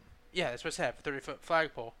 foot. Yeah, that's what I said, 30-foot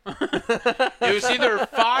flagpole. It was either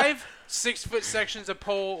 5 6-foot sections of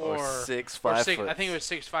pole or 6 or 5 6, foot. I think it was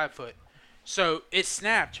 6 5-foot. So it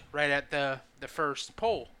snapped right at the first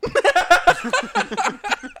pole.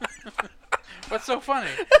 What's so funny?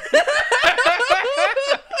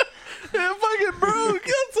 It fucking broke.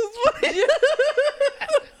 That's what's funny.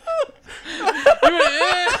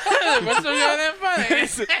 What's so goddamn funny?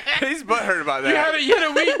 He's butthurt about You that.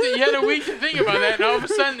 had a week to think about that, and all of a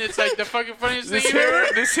sudden it's like the fucking funniest thing Just you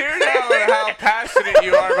ever. hear now how passionate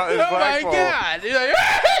you are about this Oh my flagpole. God! You're like,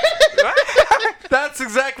 That's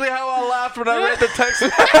exactly how I laughed when I read the text.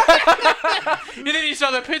 and then you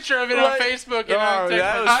saw the picture of it Like, on Facebook, and oh,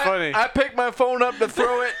 that was funny. I picked my phone up to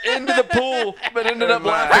throw it into the pool, but ended up And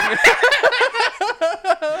laugh. laughing.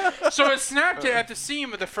 so it snapped it at the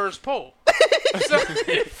seam of the first pole. So,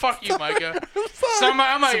 fuck you, Micah. So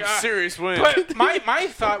I'm like, Some serious wind. but my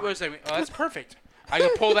thought was like, oh, that's perfect. I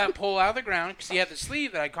could pull that pole out of the ground because he had the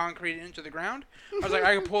sleeve that I concreted into the ground. I was like,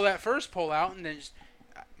 I could pull that first pole out, and then just,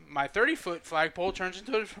 my 30-foot flagpole turns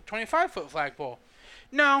into a 25-foot flagpole.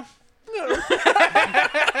 No.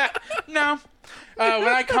 No. When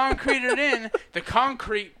I concreted it in, the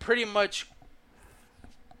concrete pretty much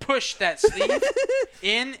pushed that sleeve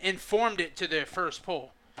in and formed it to the first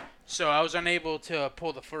pole. So I was unable to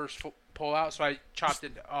pull the first pole out, so I chopped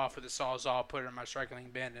it off with a sawzall, put it in my striking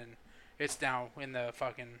bin, and it's now in the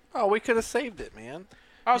fucking... Oh, we could have saved it, man.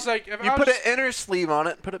 I was like... If You I put was, an inner sleeve on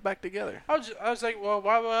it and put it back together. I was like, well,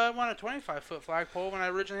 why would I want a 25-foot flagpole when I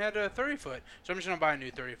originally had a 30-foot? So I'm just going to buy a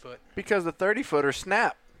new 30-foot. Because the 30-footer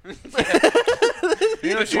snap. You know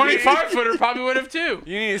The what you need? 25-footer probably would have too.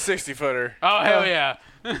 You need a 60-footer. Oh, hell yeah.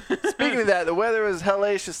 Speaking of that, the weather was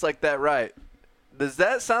hellacious like that, right? Does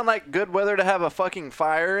that sound like good weather to have a fucking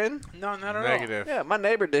fire in? No, not at Negative. Yeah, my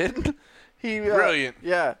neighbor did. He Brilliant.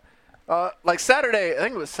 Yeah. Like Saturday, I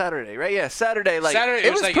think it was Saturday, right? Yeah, Saturday. Like Saturday,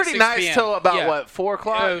 it was like at pretty 6 nice p.m. till about Yeah. what 4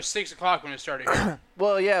 o'clock. It was 6 o'clock when it started.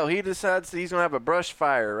 Well, yeah, he decides that he's gonna have a brush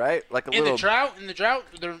fire, right? Like a In little. the drought,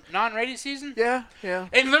 the non-rainy season. Yeah, yeah,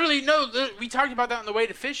 And literally, we talked about that on the way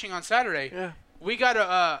to fishing on Saturday. yeah. We got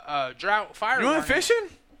a drought fire. You went warning. fishing?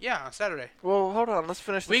 Yeah, on Saturday. Well, hold on. Let's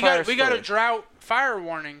finish the We fire got a story. drought fire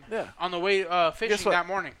warning. Yeah. On the way Guess fishing what? that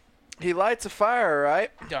morning. He lights a fire, right?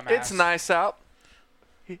 Dumbass. It's nice out.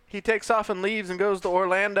 He takes off and leaves and goes to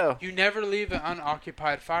Orlando. You never leave an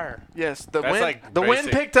unoccupied fire. Yes, the That's wind. like The wind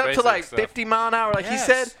basic- picked up to basic like stuff. 50 mile an hour, like Yes.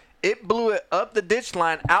 he said. It blew it up the ditch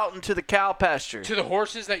line out into the cow pasture. To the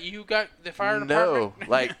horses that you got the fire No, department.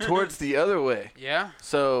 like towards the other way. Yeah.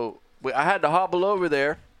 So I had to hobble over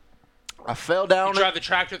there. I fell down. You drive the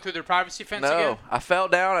tractor through their privacy fence No, again. I fell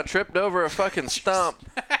down. I tripped over a fucking stump.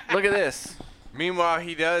 Look at this, Meanwhile,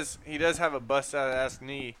 he does have a bust out ass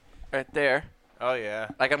knee. right there. Oh yeah.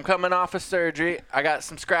 Like I'm coming off of surgery. I got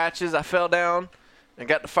some scratches. I fell down and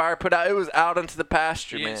got the fire put out. It was out into the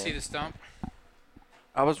pasture, You man. didn't see the stump.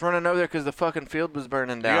 I was running over there because the fucking field was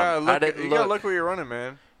burning You down. gotta look. I didn't You look. gotta look where you're running,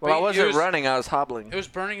 man. Well, I But it wasn't was- running. I was hobbling. It was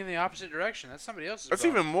burning in the opposite direction. That's somebody else's. That's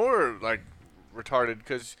problem. even more like retarded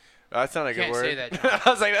because That's not a good Can't word. say that, John. I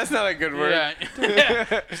was like, that's not a good word.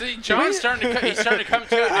 Yeah. See, John's starting to he's starting to come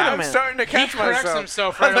to it now. I'm starting to catch He corrects myself.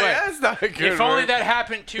 himself I right was away. like, that's not a good If word. only that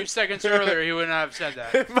happened 2 seconds earlier, he would not have said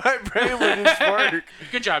that. My brain would just work.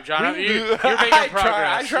 Good job, John. You're making I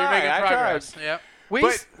progress. tried. You're making progress. Yep.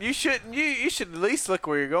 But you shouldn't. You should at least look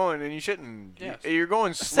where you're going, and you shouldn't. Yes. You're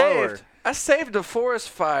going slower. I saved a forest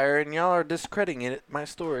fire, and y'all are discrediting it. My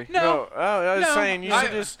story. No. I was No. saying you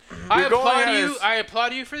should just. I you're going applaud at you. us- I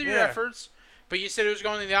applaud you for your Yeah. efforts, but you said it was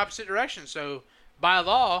going in the opposite direction. So by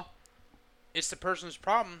law, it's the person's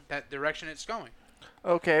problem that direction it's going,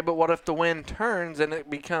 Okay, but what if the wind turns and it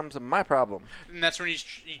becomes my problem? and that's when you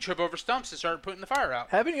trip over stumps and start putting the fire out.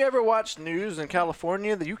 Haven't you ever watched news in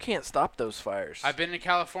California that you can't stop those fires? I've been to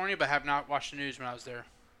California, but have not watched the news when I was there.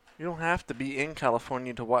 You don't have to be in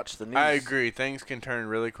California to watch the news. I agree. Things can turn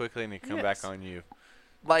really quickly and they come Yes. back on you.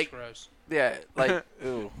 Like, Gross. yeah, like,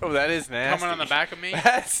 ooh. Oh, that is nasty. Coming on the back of me.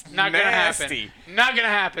 That's Not nasty. gonna happen. Not gonna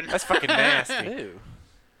happen. That's fucking nasty. Ew.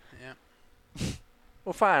 Yeah.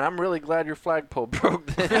 Well, fine. I'm really glad your flagpole broke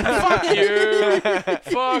then. Fuck you.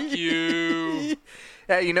 Fuck you.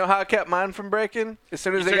 Hey, you know how I kept mine from breaking? As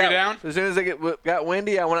soon as You it took got it down? as soon as it got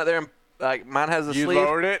windy, I went out there and like mine has a You sleeve.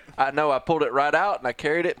 lowered it? I pulled it right out and I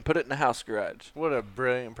carried it and put it in the house garage. What a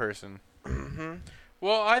brilliant person.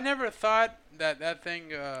 Well, I never thought that thing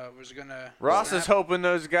was gonna. Ross is hoping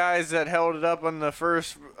those guys that held it up on the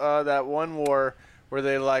first, that one war where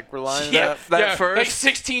they like were lined up. That first- like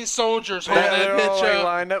 16 soldiers holding Yeah, that they're all bitch like up.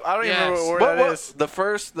 lined up. I don't even know Yes. what word that is.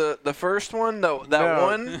 The first one? No, that No,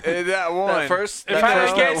 one? that one. That first? If that I had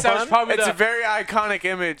first to guess, that was one? probably It's the. a very iconic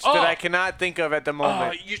image Oh. that I cannot think of at the Oh,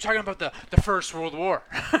 moment. you're talking about the First World War.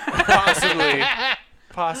 Possibly.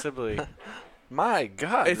 Possibly. My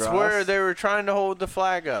God, It's Ross. where they were trying to hold the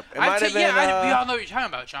flag up. It might have been. we all know what you're talking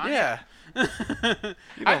about, John. Yeah.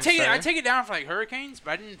 I take it down for like hurricanes,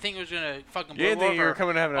 but I didn't think it was gonna fucking blow You didn't think you over were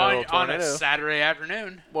coming to have another on, little on a tornado. Saturday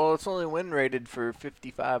afternoon. Well, it's only wind rated for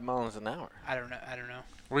 55 miles an hour. I don't know.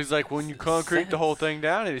 Well, he's like, when you concrete the whole thing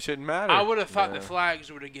down, it shouldn't matter. I would have thought Yeah. the flags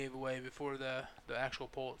would have gave away before the actual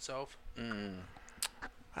pole itself.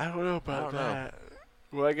 I don't know about I don't know. that.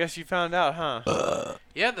 Well, I guess you found out, huh?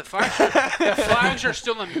 Yeah, the flags are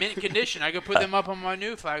still in mint condition. I could put them up on my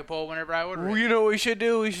new flagpole whenever I order Well, it. you know what we should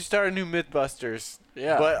do? We should start a new Mythbusters.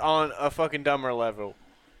 Yeah. But on a fucking dumber level.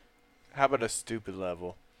 How about a stupid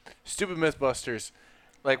level? Stupid Mythbusters.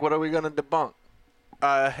 Like, what are we going to debunk?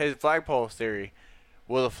 His flagpole theory.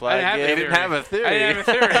 Will the I flag didn't give? have a theory. I didn't have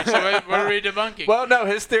a theory. So what are we debunking? Well, no,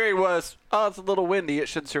 his theory was, oh, it's a little windy. It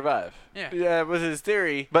should survive. yeah. Yeah, it was his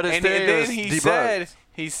theory. But his and theory then was he debunked.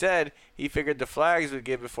 said he figured the flags would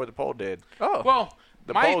give before the pole did. Oh. Well,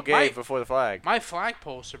 The pole gave before the flag. my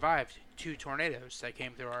flagpole survived 2 tornadoes that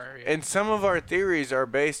came through our area. And some of our theories are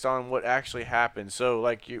based on what actually happened. So,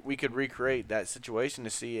 like, we could recreate that situation to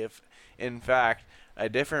see if, in fact, a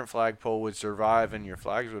different flagpole would survive and your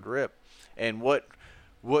flags would rip. And what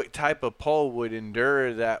type of pole would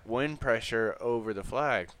endure that wind pressure over the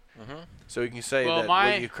flag. So you can say that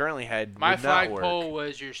what you currently had my would not work. flagpole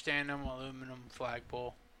was your standard aluminum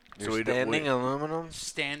flagpole. Your standing aluminum?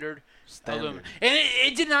 Standard Standard. aluminum. And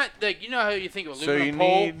it did not, like, you know how you think of So aluminum you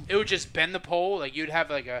pole? need- It would just bend the pole. Like, you'd have,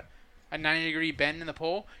 like, a 90-degree bend in the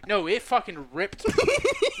pole. No, it fucking ripped.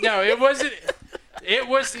 No, it wasn't. It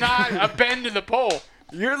was not a bend in the pole.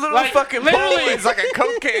 Your little Like, fucking pole literally- is like a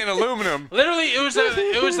Coke can aluminum. Literally, it was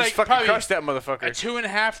Just like fucking probably crush that a motherfucker.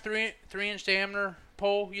 2.5, 3-inch diameter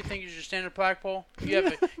pole. You think is your standard flagpole? You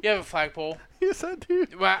have a flagpole. Yes, I do.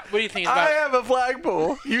 What do you think is I about have a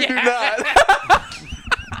flagpole. You do Yeah. not.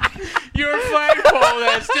 your flagpole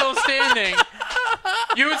that's still standing?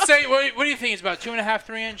 You would say, what do you think is about 2.5,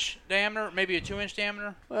 3-inch diameter? Maybe a 2-inch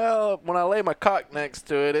diameter? Well, when I lay my cock next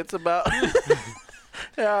to it, it's about,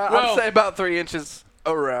 yeah, Well- I'd say about 3 inches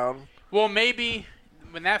around. Well, maybe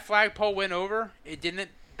when that flagpole went over, it didn't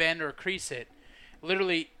bend or crease it.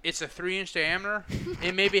 Literally, it's a 3-inch diameter.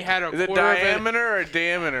 It maybe had a Is it quarter of diameter or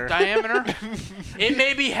diameter? diameter. It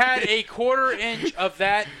maybe had a 1/4 inch of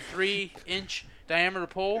that 3-inch diameter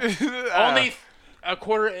pole. Only a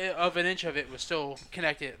 1/4 of an inch of it was still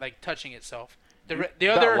connected, like touching itself. The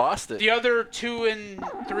other lost it. The other 2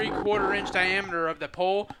 3/4 inch diameter of the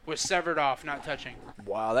pole was severed off, not touching.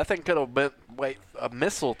 Wow, that thing could have been a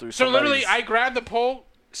missile through. So literally, somebody's- I grabbed the pole,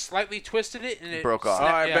 slightly twisted it, and it Broke off. Oh,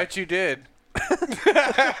 snapped, I yeah. bet you did.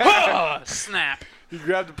 Snap. You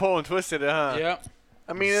grabbed the pole and twisted it, huh? Yep.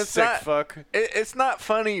 I mean, it's Sick not. fuck. It's not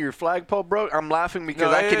funny. Your flagpole broke. I'm laughing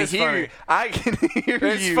because No, I it can is hear. funny. I can hear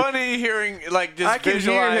It's you. funny hearing, like, just I can hear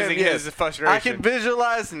visualizing him. Yes. his frustration. I can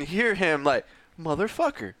visualize and hear him like,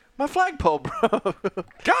 motherfucker, my flagpole broke.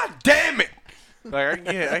 God damn it! Like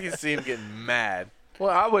I can see him getting mad. Well,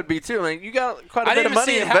 I would be too. Like, you got quite a I bit didn't of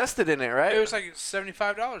money see it invested in it, right? It was like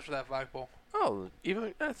 $75 for that flagpole Oh,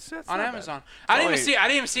 even that's on not bad. Amazon. I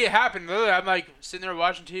didn't even see it happen. Literally, I'm like sitting there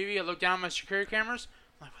watching TV. I look down at my security cameras.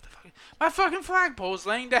 I'm like, what the fuck? My fucking flagpole is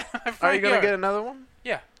laying down. My Are you gonna yard. get another one?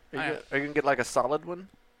 Yeah. Are you gonna get like a solid one,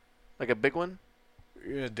 like a big one?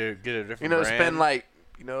 You're gonna get a different. You know, brand. spend like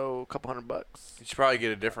a couple $100. You should probably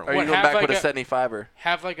get a different Or one. you going have back like with a a- 75er?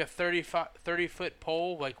 Have like a 30-foot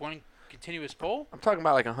pole, like one continuous pole. I'm talking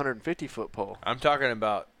about like a 150-foot pole. I'm talking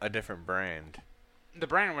about a different brand. The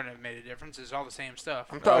brand wouldn't have made a difference. It's all the same stuff.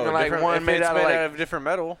 I'm talking like different- one if made it's out of like out of different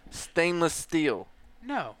metal. stainless steel.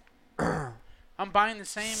 No. I'm buying the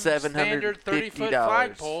same $750. standard 30-foot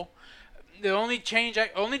flagpole. The only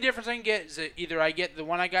difference I can get is that either I get the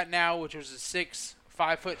one I got now, which was a 6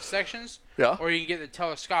 5-foot sections, Yeah. or you can get the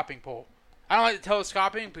telescoping pole. I don't like the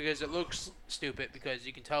telescoping because it looks stupid because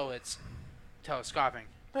you can tell it's telescoping.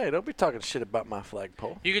 Hey, don't be talking shit about my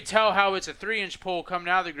flagpole. You can tell how it's a 3-inch pole coming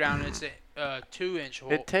out of the ground and it's a 2-inch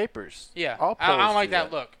hole. It tapers. Yeah. All I don't poles like do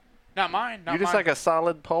that look. Not mine. Not You just mine. like a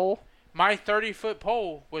solid pole? My 30-foot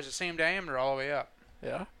pole was the same diameter all the way up.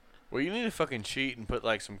 Yeah. Well, you need to fucking cheat and put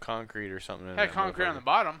like some concrete or something in Had that concrete on motherfucker. the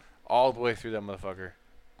bottom. All the way through that motherfucker.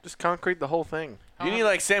 Just concrete the whole thing. You need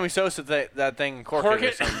like Sammy Sosa that thing and cork it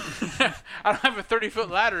or something. I don't have a 30-foot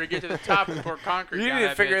ladder to get to the top and pour concrete You down need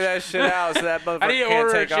to figure bitch. that shit out so that motherfucker I need to can't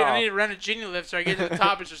order take off. I need to rent a genie lift so I get to the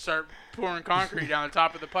top and just start pouring concrete down the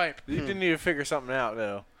top of the pipe. You do need to figure something out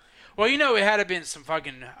though. Well, you know it had to been some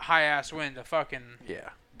fucking high-ass wind to fucking Yeah.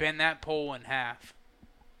 bend that pole in half.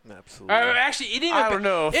 Absolutely. Actually, it didn't. I don't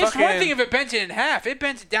know. It's one fucking- thing if it bent it in half. It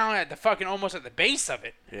bent it down at the fucking almost at the base of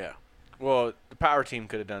it. Yeah. Well, the power team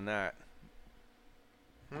could have done that.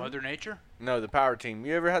 Mother Nature. No, the power team.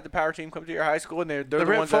 You ever had the power team come to your high school and they're They the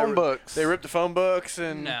rip ones phone that books. They ripped the phone books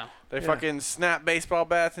and No. they Yeah. fucking snap baseball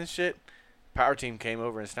bats and shit. Power team came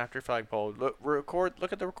over and snapped your flagpole.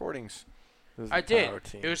 Look at the recordings. This is I the did. power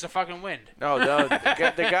team. It was the fucking wind. No,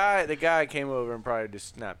 the guy came over and probably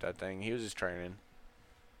just snapped that thing. He was just training.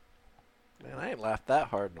 Man, I ain't laughed that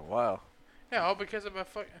hard in a while. Yeah, all because of a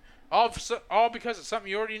fucking. All because of something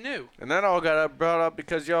you already knew. And that all got brought up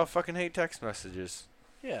because y'all fucking hate text messages.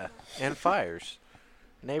 Yeah. And fires.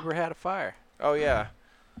 Neighbor had a fire. Oh yeah,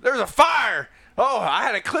 there's a fire. Oh, I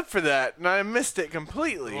had a clip for that and I missed it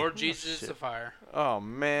completely. Lord Jesus is shit. the fire. Oh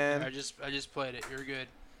man, I just played it. You're good.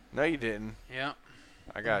 no you didn't. Yeah.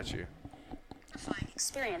 I got you.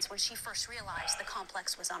 Experience when she first realized the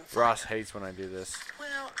complex was on fire. Ross hates when I do this,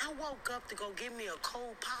 Well, I woke up to go get me a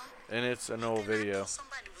cold pop. and it's an old Then I video. thought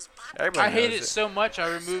somebody was bothering Everybody I hate knows it so much I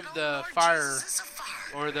removed the Lord fire Jesus, it's a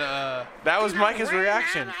fire. or the. That was Micah's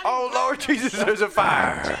reaction. Oh Lord Jesus, there's a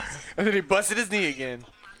fire! And then he busted his knee again.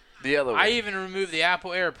 The other one. I even removed the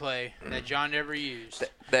Apple AirPlay that John never used.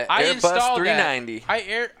 the I Airbus installed 390.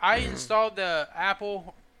 that. I installed the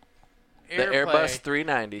Apple The AirPlay Airbus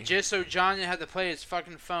 390. just so John didn't have to play his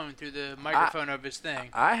fucking phone through the microphone of his thing.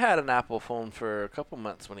 I had an Apple phone for a couple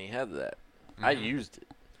months when he had that. I used it.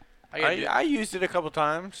 I used it a couple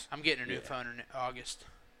times. I'm getting a new phone in August.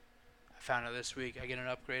 I found out this week. I get an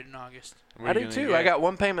upgrade in August. What I are do you gonna too. get? I got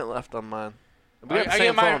one payment left on mine. We got the I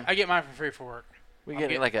same get mine. phone. I get mine for free for work. We I'm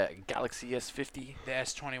getting getting- like a Galaxy S50. The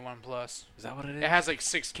S21 Plus. Is that what it is? It has like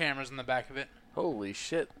 6 cameras in the back of it. Holy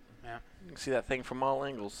shit. Yeah. You can see that thing from all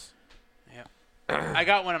angles. I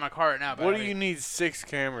got one in my car right now. By What the do way. you need 6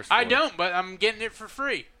 cameras for? I don't, but I'm getting it for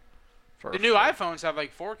free. For The new free. iPhones have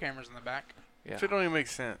like 4 cameras in the back. Yeah. It don't even make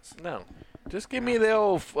sense. No. Just give me the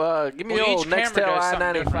old give me Well, the each old camera Nextel does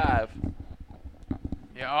something i95.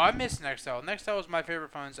 Yeah, oh, I miss Nextel. Nextel was my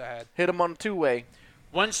favorite phones I had. Hit them on a two-way.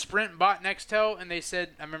 One Sprint bought Nextel, and they said,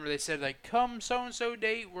 I remember they said, like, come so-and-so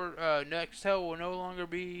date where Nextel will no longer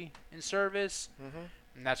be in service. Mhm.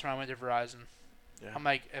 And that's when I went to Verizon. Yeah. I'm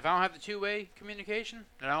like, if I don't have the two-way communication,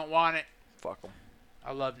 then I don't want it. Fuck them.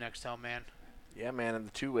 I love Nextel, man. Yeah, man, and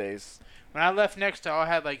the two ways. When I left Nextel, I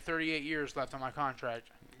had like 38 years left on my contract.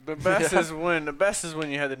 The best is when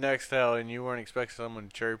you had the Nextel and you weren't expecting someone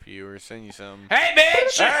to chirp you or send you something. Hey,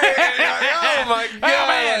 bitch! Oh my god!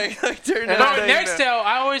 man. Like, turn No, that thing down. Nextel,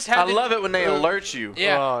 I always had I love it when they alert you.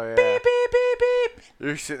 Yeah. Oh yeah. Beep, beep, beep, beep.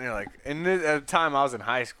 You're sitting there like, and at the time I was in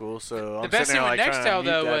high school, so I'm The best sitting there thing like with trying to Nextel,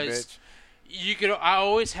 mute though, that was bitch. I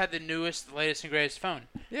always had the newest, the latest, and greatest phone.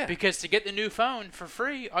 Yeah. Because to get the new phone for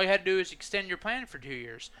free, all you had to do is extend your plan for 2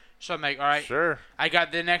 years. So I'm like, all right, Sure. I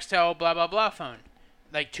got the Nextel blah, blah, blah phone.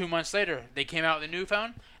 Like 2 months later, they came out with a new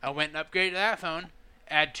phone. I went and upgraded that phone,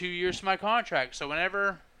 add 2 years to my contract. So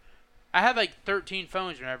whenever I had like 13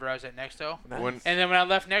 phones whenever I was at Nextel. Nice. And then when I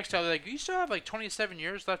left Nextel, they're like, you still have like 27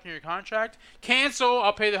 years left in your contract? Cancel.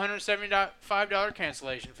 I'll pay the $175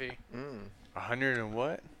 cancellation fee. 100 and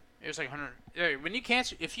what? It was like 100. When you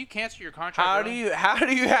cancel, if you cancel your contract, How do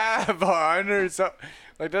you have 100? So,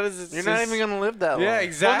 like that is. You're not even gonna live that long. Yeah,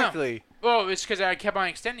 exactly. Well, it's because I kept on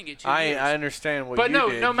extending it 2 years. I understand what But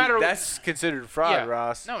you did. no matter that's considered fraud, yeah.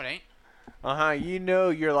 Ross. No, it ain't. You know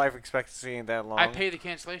your life expectancy ain't that long. I pay the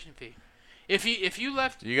cancellation fee. If you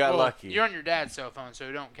left, You got lucky. You're on your dad's cell phone, so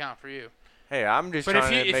it don't count for you. Hey, I'm just But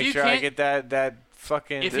trying if to you make sure I can't- get that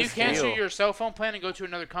fucking. If you this cancel deal. your cell phone plan and go to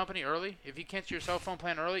another company early, if you cancel your cell phone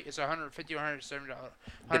plan early, it's $150 or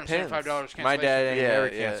 $175 cancellation. My dad ain't Yeah, never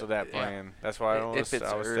yeah, canceled that yeah. plan. That's why I If it's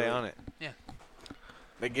would stay early. on it. Yeah.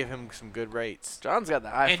 They give him some good rates. John's got the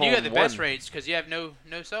iPhone. And you got the 1. best rates because you have no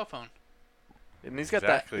cell phone. And he's got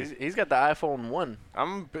Exactly. that. He's got the iPhone 1.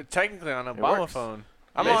 I'm technically on an It Obama works. phone.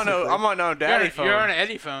 I'm Basically. on no daddy phone. You're on an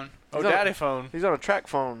Eddie phone. Oh, He's on- daddy phone. He's on a track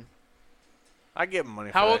phone. I give him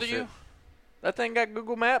money for How that old are shit. you? That thing got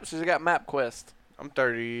Google Maps. Or has it got MapQuest? I'm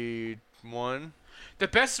 31. The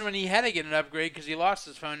best one, he had to get an upgrade because he lost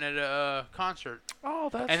his phone at a concert. Oh,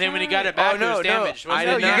 that's. And then when he got it back, Oh, no, it was no. damaged. I wasn't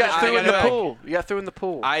No, did it? you not- got through I in the got it pool. You got through in the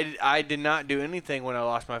pool. I did not do anything when I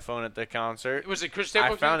lost my phone at the concert. Was it Chris I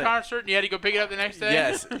Stapleton found it. concert and you had to go pick it up the next day?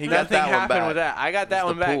 Yes, He got nothing that one happened back. with that. I got that It's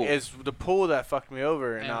one the back. pool. It's the pool that fucked me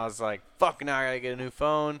over, and Yeah. I was like, "Fuck! Now I gotta get a new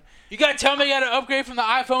phone." You got to tell me you got to upgrade from the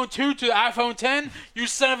iPhone 2 to the iPhone 10? You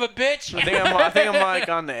son of a bitch. I think I'm like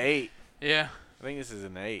on the 8. Yeah. I think this is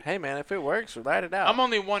an 8. Hey man, if it works, light it out. I'm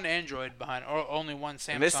only one Android behind, or only one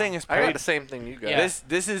Samsung. And this thing is I got paid. the same thing you got. Yeah.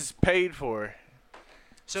 This is paid for.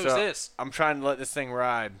 So is this. I'm trying to let this thing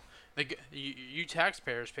ride. You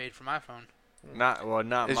taxpayers paid for my phone. Not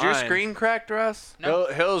Is mine. your screen cracked, Russ? No.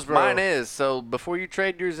 Hillsborough. Mine is. So before you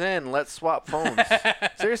trade yours in, let's swap phones.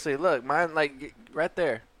 Seriously, look, mine like right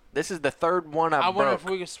there. This is the third one I I've wonder broke. if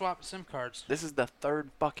we could swap SIM cards. This is the third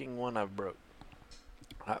fucking one I've broke.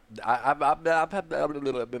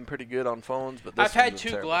 I've been pretty good on phones, but this I've had one's 2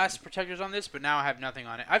 terrible. glass protectors on this, but now I have nothing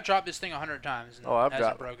on it. I've dropped this thing 100 times and Oh, I've hasn't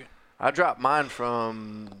dropped- broke it. I dropped mine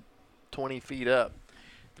from 20 feet up.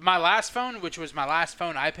 My last phone, which was my last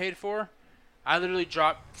phone I paid for, I literally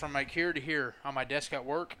dropped from like here to here on my desk at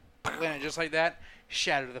work, landed just like that,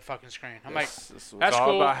 shattered the fucking screen. I'm like, This was- that's It's all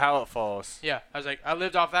cool. about how it falls. Yeah, I was like, I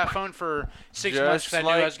lived off that phone for 6 Just months because I knew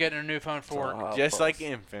like- I was getting a new phone for work. all how it Just falls. like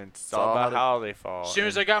infants. It's all all about how how they fall. As soon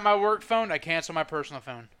as I got my work phone, I canceled my personal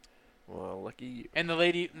phone. Well, lucky you. And the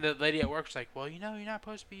lady at work was like, well, you know, you're not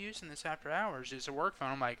supposed to be using this after hours. It's a work phone.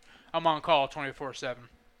 I'm like, I'm on call 24/7.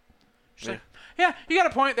 She's like, yeah, you got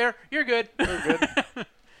a point there. You're good.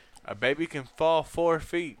 A baby can fall 4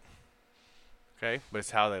 feet. Okay, but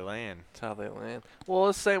it's how they land. That's how they land. Well,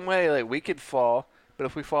 it's the same way. Like we could fall, but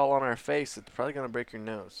if we fall on our face, it's probably gonna break your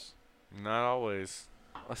nose. Not always.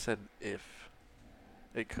 I said if.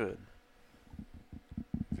 It could.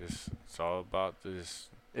 It's all about this.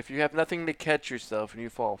 If you have nothing to catch yourself and you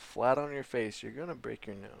fall flat on your face, you're gonna break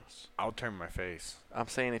your nose. I'll turn my face. I'm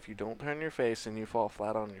saying if you don't turn your face and you fall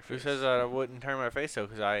flat on your Who face. says that I wouldn't turn my face though?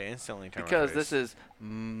 Because I instantly turn Because my face. this is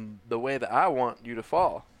the way that I want you to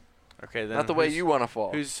fall, Okay, then not the way who's- you want to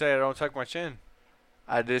fall. Who's to say I don't tuck my chin?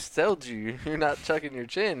 I just told you, you're not chucking your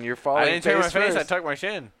chin. You're I falling didn't turn my face face. I first. tucked my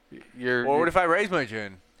chin. You're. Or what if I raise my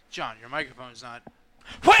chin? John, your microphone's not.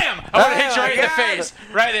 Wham! I would have hit you right in the God. face.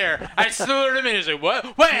 Right there. I slurred him in. He's like,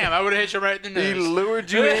 what? Wham! I would have hit you right in the He nose.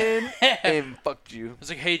 lured you in and fucked you. I was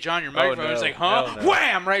like, hey, John, your microphone. He's no. like, huh? Hell no.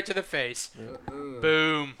 Wham! Right to the face.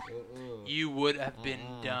 Boom. You would have been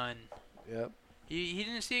done. Yep. He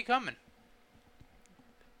didn't see it coming.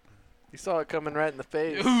 You saw it coming right in the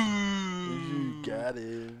face. Ooh. You got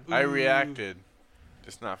it. I reacted,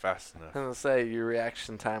 just not fast enough. I'm gonna say your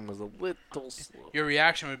reaction time was a little slow. Your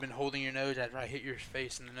reaction would have been holding your nose after I hit your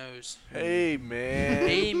face in the nose. Hey man.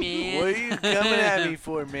 Hey, man. What are you coming at me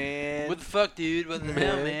for, man? What the fuck, dude? What the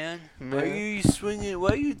hell, man? Why are you swinging? Why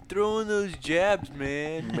are you throwing those jabs,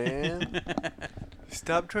 man? Man.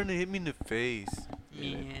 Stop trying to hit me in the face.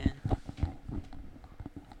 Man.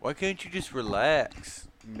 Why can't you just relax?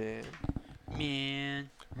 Man. Man.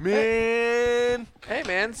 Man. Hey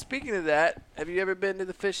man, speaking of that, have you ever been to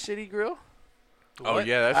the Fish City Grill? Oh What?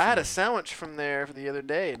 yeah, that's. I had a sandwich from there for the other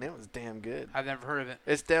day, and it was damn good. I've never heard of it.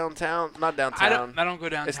 It's downtown, not downtown. I don't go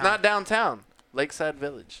downtown. It's not downtown. Lakeside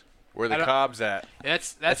Village. where I the don't- Cobb's at.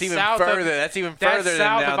 That's even south further. Of, That's even that's further than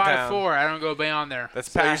south downtown. of I-4. I don't go beyond there. That's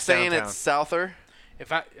So you're past saying downtown. it's souther?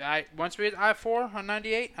 If I once we hit I-4 on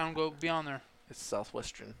 98, I don't go beyond there. It's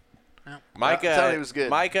southwestern. Micah, I'm telling you, it was good.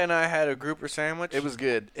 Micah and I had a grouper sandwich. It was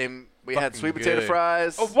good, and we had Fucking sweet potato good.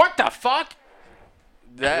 fries. Oh, what the fuck?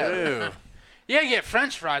 That. You gotta get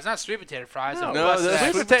French fries, not sweet potato fries. No, No, the the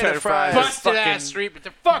sweet potato fries. busted ass sweet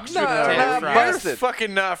potato. Fuck sweet potato not fries. busted.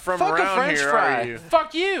 Fucking not from Fuck a around French here, fry. are you?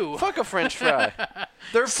 Fuck you. Fuck a French fry.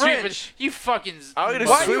 They're French. You fucking. I'll eat a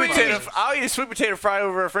Why sweet you potato. eating- I'll eat a sweet potato fry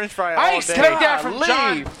over a French fry all I day. expect that from Golly,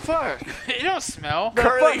 John. Fuck. It don't smell.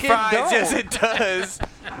 Curly fucking fries, don't. yes it does.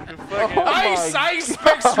 I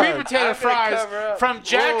expect sweet potato I'm gonna fries cover up. from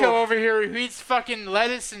Jacko Whoa. over here who eats fucking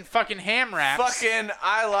lettuce and fucking ham wraps. Fucking,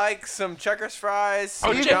 I like some Checkers fries, Oh,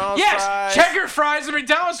 some McDonald's yes, fries, checker fries and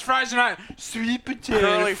McDonald's fries are not sweet potato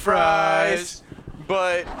curly fries,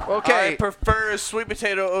 but Okay. I prefer sweet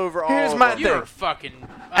potato over all Here's of my them. thing. You're fucking.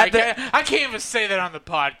 I At the- can't even say that on the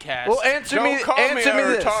podcast. Well, answer Don't me. call me Answer a me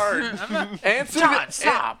this. retard. I'm not- Answer John, me.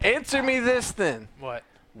 stop. Answer me this then. What?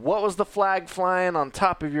 What was the flag flying on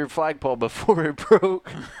top of your flagpole before it broke?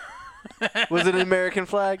 Was it an American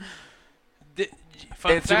flag?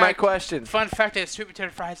 Fun Answer fact, my question. Fun fact: they have sweet potato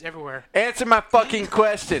fries everywhere. Answer my fucking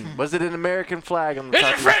question. Was it an American flag on the It's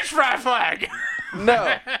top? a French fry flag.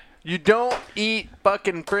 No. You don't eat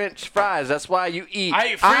fucking French fries. That's why you eat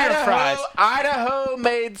I eat freedom fries. Idaho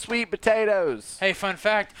made sweet potatoes. Hey, fun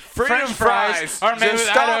fact: Freedom French fries are made Just with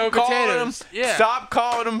stop Idaho calling potatoes. Them, Yeah. Stop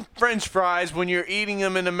calling them French fries when you're eating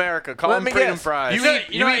them in America. Call Let them me freedom guess. fries.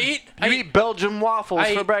 You know what I eat? You eat Belgian waffles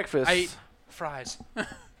for breakfast. I eat fries.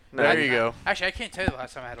 No, there you go. Actually, I can't tell you the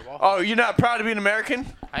last time I had a waffle. Oh, you're not proud to be an American?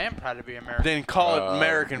 I am proud to be American. Then call it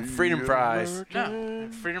American freedom fries. No,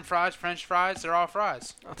 freedom fries, French fries, they're all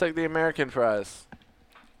fries. I'll take the American fries.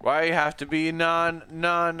 Why you have to be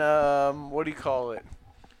what do you call it?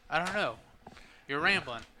 I don't know. You're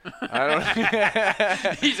rambling. I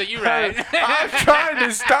don't. He's like, you right. I'm trying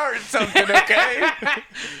to start something, okay?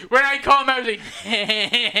 When I call him, I was like,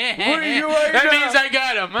 that means I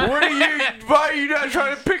got him. What are you? Why are you not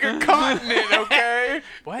trying to pick a continent, okay?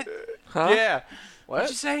 What? Huh? Yeah. What'd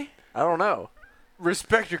you What? say? I don't know.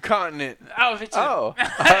 Respect your continent. Oh, it's Oh.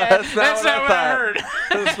 that's not what I heard.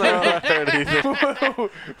 That's not what I heard either.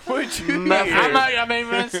 What'd you Nothing. hear? I'm not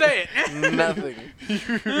even going to say it. Nothing.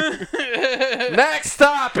 Next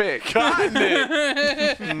topic.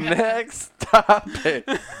 Continent. Next topic.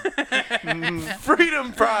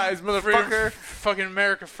 Freedom fries, motherfucker. Fucking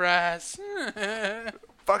America fries.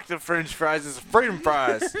 Fuck the French fries. It's freedom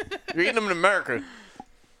fries. You're eating them in America.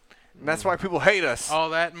 And that's why people hate us. All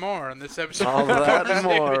that and more on this episode. All of the that Pornstar and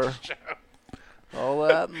more. David Show. All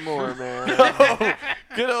that and more, man. Oh,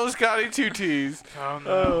 good old Scotty Two T's. Oh, no.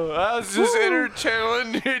 Oh, I was just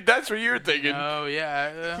interchanneling. That's what you're thinking. Oh,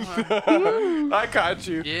 yeah. I caught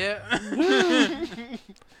you. Yeah.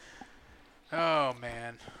 Oh,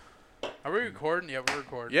 man. Are we recording? Yeah, we're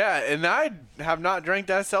recording. Yeah, and I have not drank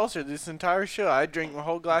that seltzer this entire show. I drank my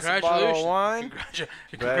whole glass of bottle of wine.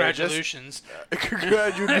 Congratulations.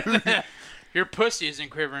 Congratulations. Your pussy isn't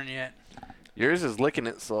quivering yet. Yours is licking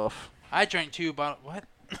itself. I drank 2 bottles. What?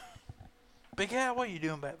 Big Al, what are you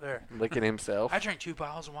doing back there? Licking himself. I drank 2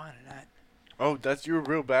 bottles of wine tonight. Oh, that's you're a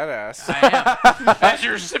real badass. I am. As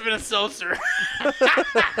you're sipping a seltzer.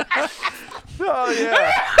 Oh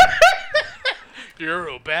yeah, You're a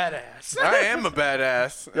real badass. I am a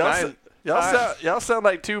badass. And Y'all sound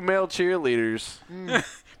like 2 male cheerleaders.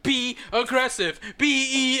 Be aggressive.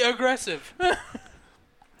 Be aggressive.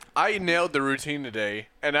 I nailed the routine today,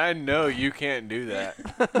 and I know you can't do that.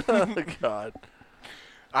 Oh, God.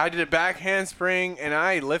 I did a back handspring, and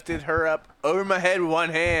I lifted her up over my head with one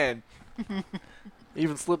hand.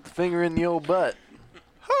 Even slipped the finger in the old butt.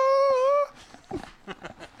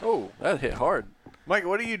 Oh, that hit hard. Mike,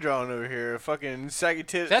 what are you drawing over here? A fucking saggy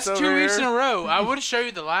tits That's over 2 weeks in here? a row. I would show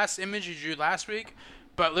you the last image you drew last week,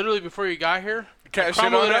 but literally before you got here, I Cash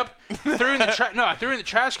crumbled in it on up, threw in the I threw it in the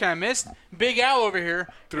trash can. I missed. Big Al over here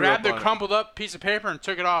grabbed up the on it. crumpled up piece of paper and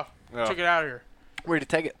took it off. Oh. Took it out of here. Where'd you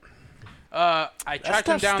take it? I tracked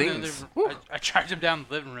him stuff down in the stings. living room. I tracked him down in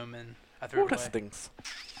the living room and I threw Ooh, it that away. stinks.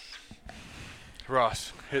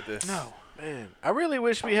 Ross, hit this. No. Man, I really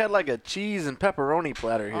wish we had like a cheese and pepperoni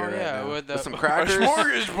platter here. Oh, right yeah, now. with some A crackers.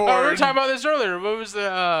 smorgasbord. Oh, we were talking about this earlier. What was the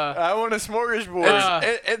I want a smorgasbord.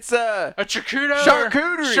 It's a charcuterie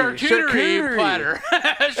Charcuterie. platter?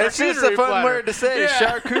 It's just a fun word to say. Yeah.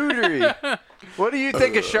 Charcuterie. What do you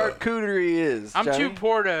think a charcuterie is? I'm Johnny? too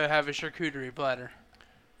poor to have a charcuterie platter.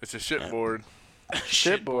 It's a shitboard.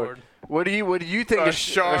 Shitboard. What do you think A a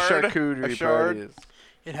shard. charcuterie A shard. party is?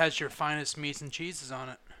 It has your finest meats and cheeses on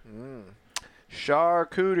it.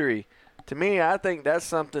 Charcuterie. To me, I think that's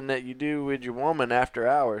something that you do with your woman after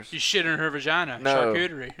hours. You shit in her vagina. No.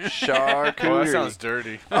 Charcuterie. Charcuterie. Oh, that sounds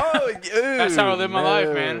dirty. Oh, ooh, That's how I live my life,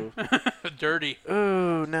 no. man. Dirty.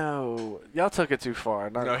 Ooh, no. Y'all took it too far.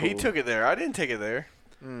 Not No, he cool. took it there. I didn't take it there.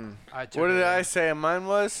 I took What did it. I say mine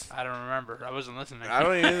was? I don't remember. I wasn't listening. I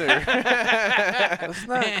don't either. That's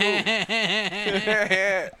not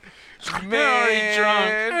cool. You're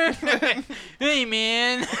already drunk. Hey,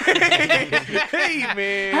 man. Hey,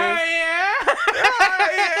 man. yeah.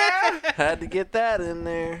 Had to get that in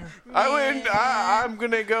there. I'm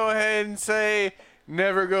going to go ahead and say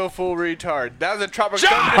never go full retard. That was a Tropic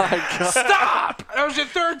John! Thunder. Stop! That was your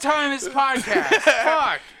third time this podcast.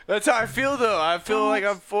 Fuck. That's how I feel, though. I feel like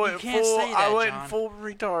I'm full. You can't say I that, went John. full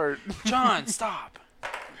retard. John, stop.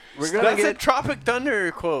 We're gonna That's a get. Tropic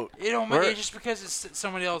Thunder quote. It don't matter just because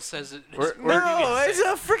somebody else says it. We're- No, it's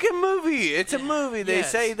a freaking movie. It's a movie. They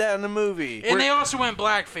Yes. say that in the movie. And they also went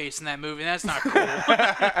blackface in that movie, and that's not cool.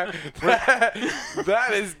 That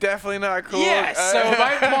is definitely not cool. Yes, so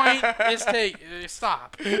my point is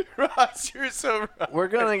stop. Ross, you're so wrong. We're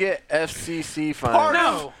gonna get FCC fined.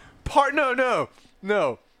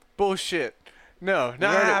 No. Bullshit. No,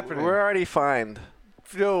 not happening. We're already fined.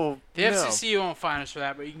 No, The FCC won't fine us for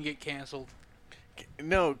that, but you can get canceled.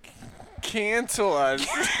 no, cancel us.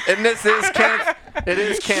 And this is it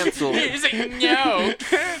is canceled. He's like, no,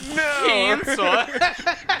 No, cancel.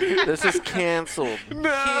 This is canceled.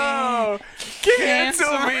 no,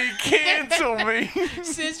 cancel me.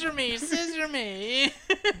 Scissor me.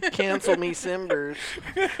 Cancel me, Simbers.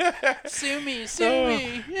 Sue me.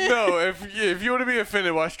 No, if you want to be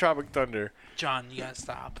offended, watch Tropic Thunder. John, you gotta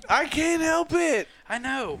stop. I can't help it. I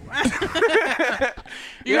know.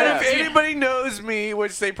 If anybody knows me,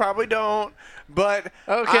 which they probably don't, but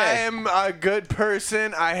Okay. I am a good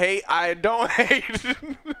person. I don't hate.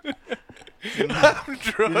 I'm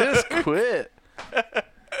drunk. You just quit.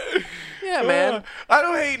 Yeah, man. I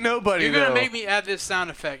don't hate nobody. You're gonna though. make me add this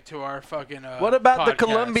sound effect to our fucking. What about the podcast.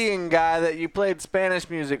 Colombian guy that you played Spanish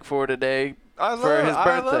music for today I for love, his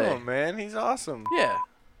I love birthday? him, man. He's awesome. Yeah.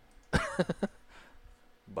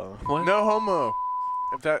 What? No homo.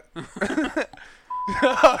 If that.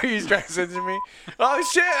 Oh, he's trying to censor me. Oh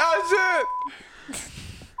shit!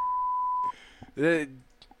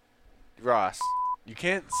 Ross, you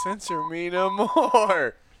can't censor me no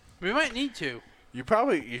more. We might need to. You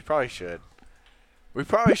probably should. We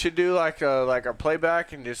probably should do like a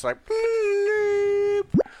playback and just like bleep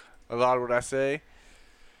a lot of what I say.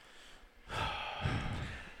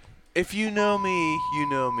 If you know me, you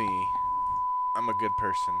know me. I'm a good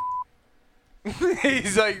person.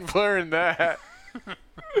 He's like blurring that.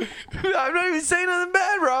 I'm not even saying nothing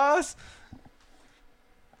bad, Ross.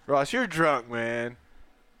 Ross, you're drunk, man.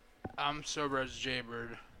 I'm sober as a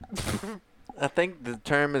jaybird. I think the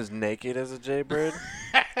term is naked as a jaybird.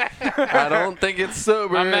 I don't think it's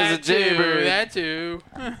sober I'm as a that too. jaybird. That too.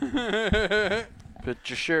 Put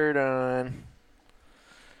your shirt on.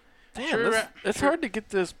 Damn, Sure, it's hard to get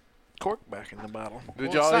this cork back in the bottle. Did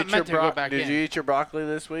Well, y'all it's not eat your meant to go back Did in. you eat your broccoli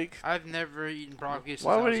this week? I've never eaten broccoli since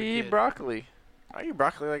Why I would was a he eat kid. broccoli? I eat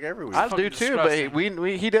broccoli like every week. I fucking do too, but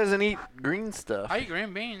disgusting. he doesn't eat green stuff. I eat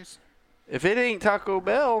green beans. If it ain't Taco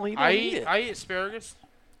Bell, he don't eat it. I eat asparagus.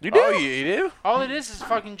 You do? Oh, you do? All it is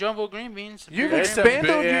fucking jumbo green beans. You've It's a expanded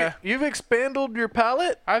bit, yeah. you've expanded your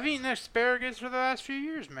palate? I've eaten asparagus for the last few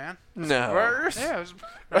years, man. No. Burgers? Yeah, it was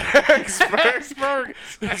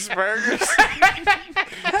Asparagus. Asparagus.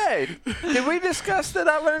 Hey, did we discuss that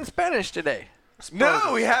I learned Spanish today?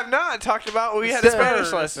 No, we have not talked about. We had a Spanish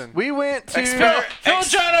Asparagus. lesson. We went to Fill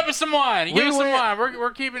John up with some wine. Give us some went- wine.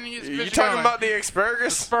 We're keeping this You bitch talking going. about the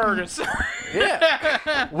asparagus? asparagus?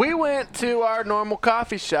 yeah. We went to our normal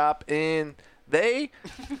coffee shop and they're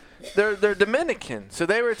Dominican. So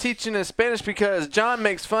they were teaching us Spanish because John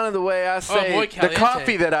makes fun of the way I say muy the caliente.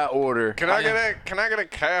 coffee that I order. Can I get a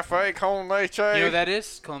cafe con leche? You know what that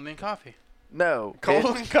is? Colombian coffee. No.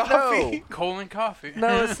 Colon coffee? Colon coffee.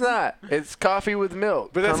 No, it's not. It's coffee with milk.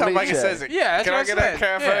 But that's con how Mike leche. says it. Yeah, that's Can what I I get a said.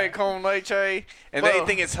 cafe Yeah. con leche? And Well- they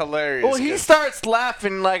think it's hilarious. Well, he 'cause- starts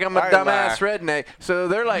laughing like I'm a I dumbass laugh. redneck. So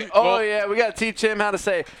they're like, "Oh Well- yeah, we got to teach him how to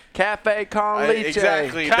say cafe con leche."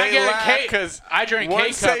 Exactly. Can I They get a laugh cake? because I drink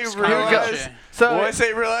once K-cups. they con realize- leche. So, once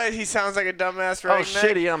they realize he sounds like a dumbass oh redneck.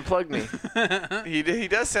 shit, he unplugged me. He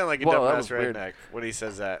does sound like a Whoa, that dumbass was weird. redneck when he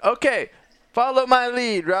says that. Okay, follow my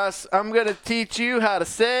lead, Ross. I'm gonna teach you how to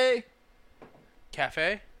say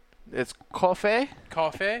Cafe. it's coffee.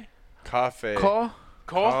 Coffee. Coffee. Co.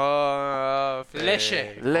 Coffee.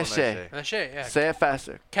 Leche. Leche. Leche. Yeah. Say it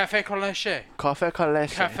faster. Cafe con leche. Coffee con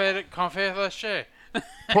leche. Cafe leche.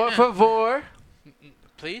 Por favor,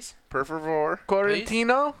 Please. Per favor.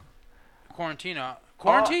 Quarantino. Quarantino.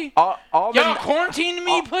 Quarantine? Almond. Y'all quarantine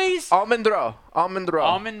me, please. Almondra. Almondra.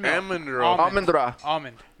 Almond milk. Almondra. Almondra.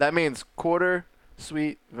 Almond. That means quarter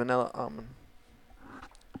sweet vanilla almond.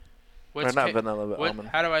 What's Or not K- vanilla, but what, almond.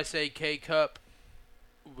 How do I say K cup?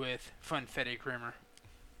 with funfetti creamer.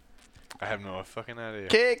 I have no fucking idea.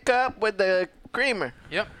 K-cup with the creamer.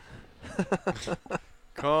 Yep.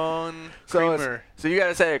 Con So creamer. So you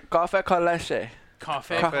gotta say café con leche.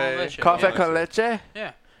 Café Café. con leche. Café Yeah. con leche.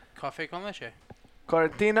 Yeah. Café con leche.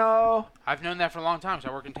 Cortino. I've known that for a long time, so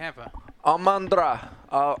I work in Tampa. Almondra.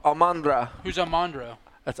 Almondra. Who's Almondro?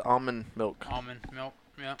 That's almond milk. Almond milk.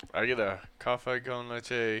 Yeah. I get a cafe con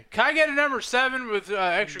leche. Can I get a number 7 with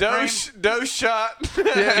extra Dose shot. cream?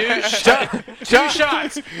 Two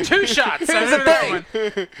shots. 2 shots. Here's the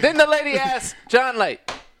thing. Then the lady asks John, like,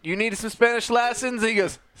 you need some Spanish lessons? And he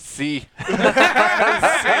goes, sí.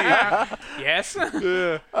 Yes.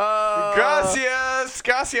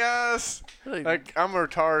 Gracias. Like, I'm a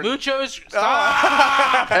retard. Muchos.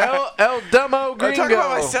 Stop. El Dumbo I'm Gringo. talking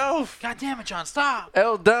about myself. God damn it, John. Stop.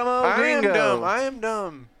 El Dumbo I am Gringo. dumb. I am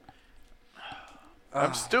dumb.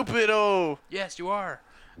 I'm stupid. Oh. Yes, you are.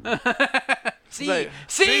 See. Like,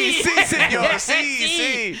 Sí, señor.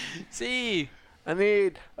 Sí. See. I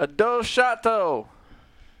need a dos shato.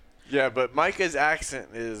 Yeah, but Micah's accent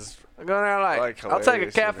is. I'm going there like I'll take a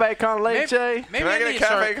hilarious. cafe con leche. Maybe Can I get a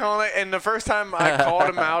cafe con leche? And the first time I called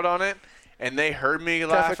him out on it, and they heard me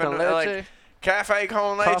Cafe laughing, con like leche. cafe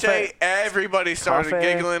con leche, Cafe- everybody started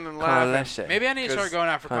Cafe giggling and con laughing. leche. Maybe I need to start going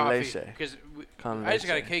out for Con coffee. leche. Because Con I just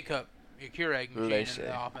got a leche. K-cup, your Keurig machine Leche. in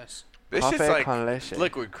the office. This Cafe shit's like con leche.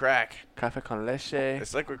 liquid crack. Cafe con leche.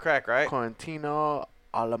 It's liquid crack, right? Cortino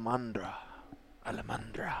Almondra.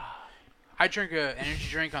 Almondra. I drink an energy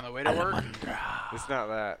drink on the way to work, Almondra. It's not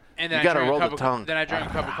that. and then You I gotta drink roll a the cup tongue. of then I drink a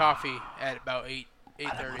cup of coffee at about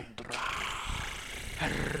 8:30.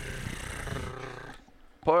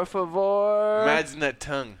 Por favor. Imagine that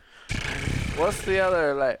tongue. What's the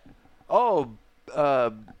other like? Oh,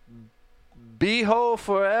 beehole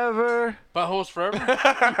forever. Buttholes forever.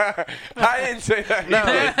 I didn't say that. No,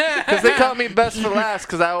 because they call me best for last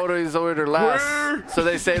because I always order last. So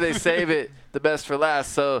they say they save it the best for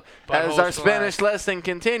last. So as Buttholes our for Spanish lesson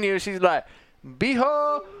continues, she's like,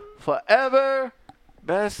 beehole forever,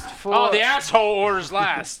 best for. Oh, the asshole orders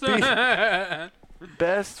last.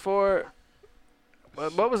 best for.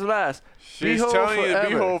 What was the last? She's Beehole telling you to forever.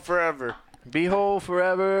 beehole forever. Beehole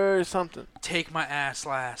forever or something. Take my ass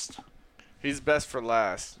last. He's best for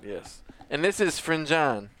last. Yes. And this is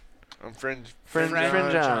Frinjon. I'm Fringe.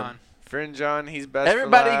 Frinjon. Frinjon, he's best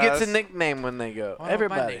Everybody for last. gets a nickname when they go. What my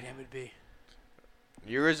Everybody. nickname would be.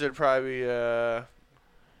 Yours would probably You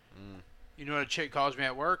know what a chick calls me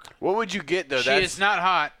at work? What would you get though? She is not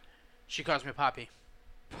hot. She calls me Poppy.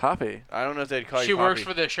 Poppy. I don't know if they'd call She you works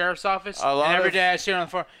Poppy. for the sheriff's office, A lot and every of- day I see her on the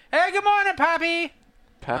floor. Hey, good morning, Poppy.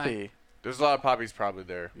 Poppy. There's a lot of poppies probably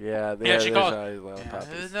there. Yeah, Yeah, she there's calls- always a lot of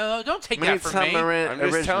poppies. No, don't take We that need from some me. I'm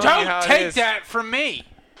just original. telling you how Don't it take is. that from me.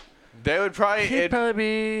 They would probably He'd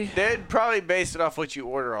probably be. they'd probably base it off what you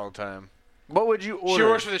order all the time. What would you order? She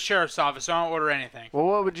works for the sheriff's office, so I don't order anything. Well,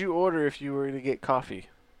 what would you order if you were to get coffee?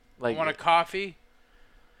 I want a coffee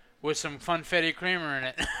with some funfetti creamer in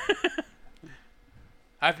it.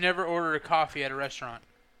 I've never ordered a coffee at a restaurant.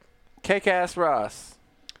 Kick-Ass Ross.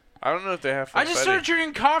 I don't know if they have. I just funfetti. started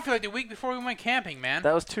drinking coffee like the week before we went camping, man.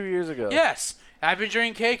 That was 2 years ago. Yes, I've been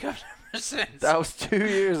drinking K-cups ever since. That was 2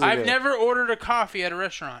 years ago. I've never ordered a coffee at a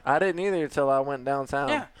restaurant. I didn't either until I went downtown.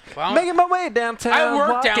 Yeah. Well, Making my way downtown. I work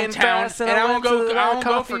walking downtown, fast, and I went won't to go. the I won't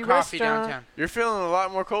go for coffee restaurant. downtown. You're feeling a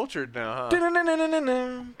lot more cultured now, huh? This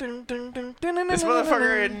This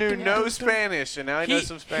motherfucker knew no Spanish, and now he knows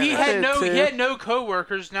some Spanish. He I had did no. too. He had no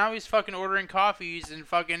coworkers. Now he's fucking ordering coffees in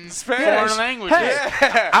fucking Spanish. foreign languages.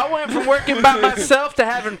 Hey, I went from working by myself to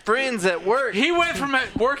having friends at work. He went from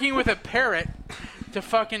working with a parrot to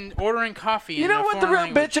fucking ordering coffee. You in know a what the foreign real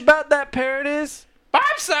language. bitch about that parrot is? Bob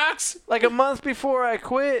sucks. Like a month before I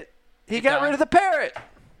quit, he He got died. rid of the parrot.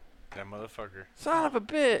 That motherfucker. Son of a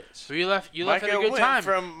bitch. So you left at a Michael good went time.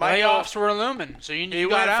 from- Michael- Layoffs were looming, so He you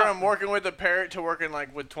got went out. from working with a parrot to working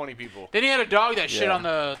like with 20 people. Then he had a dog that shit Yeah. on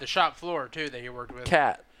the shop floor too that he worked with.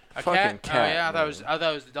 Cat. A Fucking cat? Oh yeah, I man.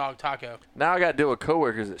 thought it was the dog Taco. Now I got to deal with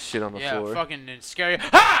coworkers that shit on the Yeah, floor. fucking scary.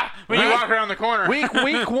 Ha! When you Right? walk around the corner.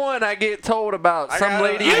 Week one, I get told about I some got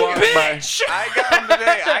lady it. you walked by. bitch! I got him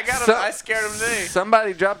today. I got him. So- I scared him today.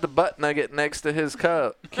 Somebody dropped a butt nugget next to his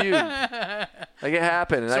cube. Like it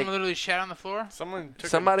happened. And Someone literally shat on the floor. Someone took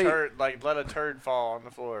Somebody- a turd, like let a turd fall on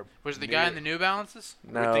the floor. Was it the guy in the New Balances?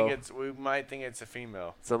 no, We might think it's a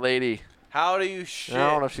female. it's a lady. How do you shit? I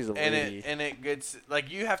don't know if she's a and lady. it gets like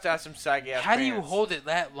you have to have some saggy ass. How do you pants. hold it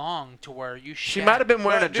that long to where you? She shat? might have been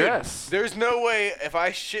wearing No, a dude, dress. There's no way if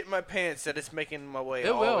I shit my pants that it's making my way It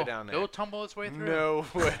all the will. way down there. It will tumble its way through. No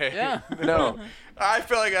way. Yeah. No. I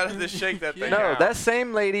feel like I have to shake that thing No, out. that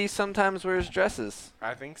same lady sometimes wears dresses.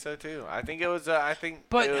 I think so too. I think it was. I think.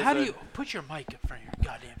 But it was how do you put your mic in front of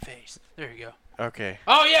your goddamn face? There you go. Okay.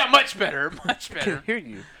 Oh yeah, much better, much I can better. hear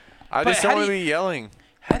you. I But just how don't do want to you- be yelling.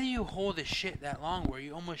 How do you hold a shit that long where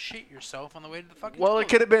you almost shit yourself on the way to the fucking Well, toilet? it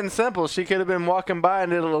could have been simple. She could have been walking by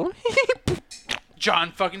and did a little.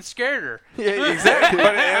 John fucking scared her. Yeah, exactly.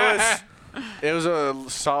 But it was a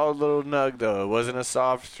solid little nug though. It wasn't a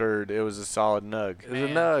soft turd. It was a solid nug. It was a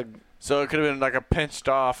nug. So it could have been like a pinched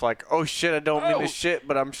off, like, oh shit, I don't mean Oh. to shit,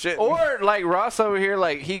 but I'm shitting. Or like Ross over here,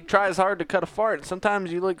 like he tries hard to cut a fart. And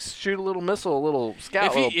sometimes you like shoot a little missile, a little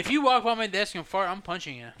scout. If you walk by my desk and fart, I'm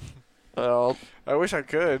punching you. Well, I wish I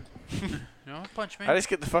could. No, punch me. I just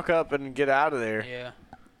get the fuck up and get out of there. Yeah,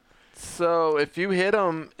 so if you hit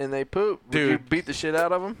them and they poop, would you Dude. beat the shit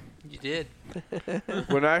out of them? you did.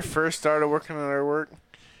 When I first started working at our work,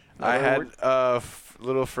 I Our had work? a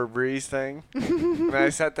little Febreze thing. And I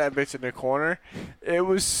set that bitch in the corner. It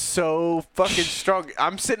was so fucking strong.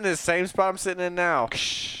 I'm sitting in the same spot I'm sitting in now.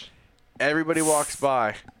 Everybody walks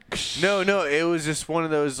by. No, it was just one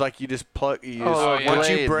of those like you just plug. You just, Oh, yeah. once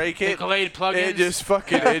you Blade. break it, Nicolade plugins. it just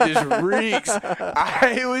fucking it just reeks.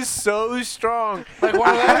 It was so strong. Like one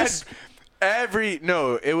of I had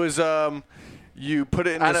those? it was you put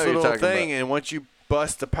it in I know this what you're little talking thing, about. and once you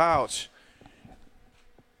bust the pouch,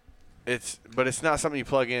 it's not something you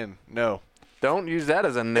plug in. No, Don't use that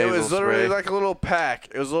as a nasal it was literally spray. like a little pack.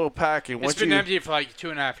 It was a little pack, and It's once been you empty for like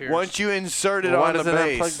 2.5 years. once you insert it Well, why on the does it have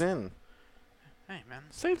base, plugged in? Hey man.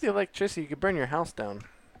 Save the electricity. You could burn your house down.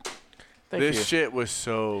 Thank this you. shit was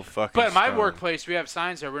so fucking. But at my strong. workplace, we have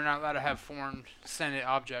signs there. We're not allowed to have foreign scented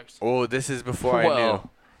objects. Oh, this is before I knew. Well,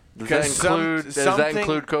 does that 'Cause some- include does that something-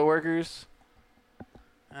 include coworkers?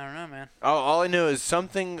 I don't know, man. All I knew is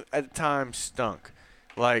something at the time stunk.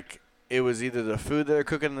 Like, it was either the food they were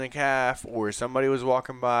cooking in the calf or somebody was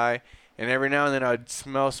walking by. And every now and then I'd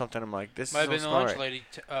smell something. I'm like, this Might have doesn't been the smell lunch right. lady.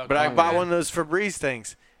 But I calling bought me. one of those Febreze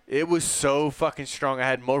things. It was so fucking strong. I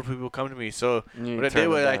had more people come to me. So You what I turned did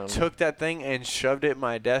was it I down. took that thing and shoved it in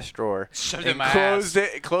my desk drawer. Shoved it in and my closed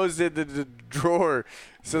ass. it the drawer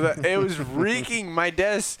so that it was reeking my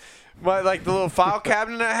desk. The little file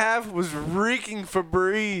cabinet I have was reeking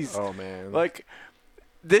Febreze. Oh man. Like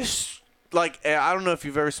this, I don't know if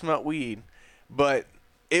you've ever smelled weed, but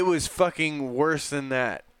it was fucking worse than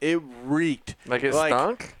that. It reeked. Like it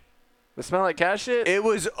stunk? It smell like cat shit? It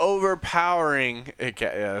was overpowering.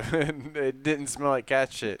 It didn't smell like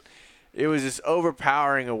cat shit. It was just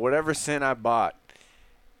overpowering of whatever scent I bought.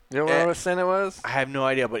 You don't know what scent it was? I have no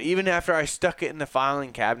idea. But even after I stuck it in the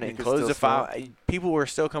filing cabinet You and could closed still the file, smell people were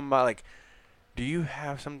still coming by like, do you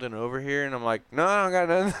have something over here? And I'm like, no, I don't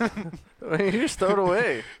got nothing. You just throw it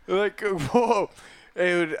away. Like, whoa.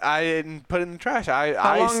 I didn't put it in the trash.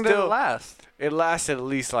 How long did it last? It lasted at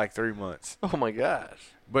least like 3 months. Oh my gosh.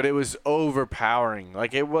 But it was overpowering.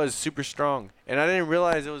 Like, it was super strong. And I didn't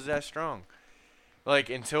realize it was that strong. Like,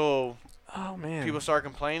 until Oh man. people started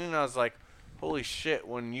complaining, I was like, holy shit.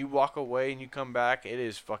 When you walk away and you come back, it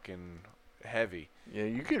is fucking heavy. Yeah,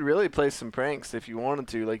 you could really play some pranks if you wanted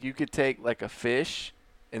to. Like you could take like a fish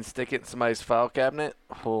and stick it in somebody's file cabinet.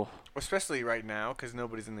 Oh, Especially right now because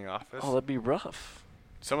nobody's in the office. that'd be rough.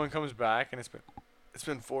 Someone comes back and it's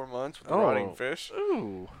been 4 months with Oh. rotting fish.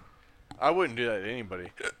 Ooh. I wouldn't do that to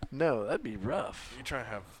anybody. No, that'd be rough. You try and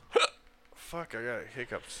have... Fuck, I got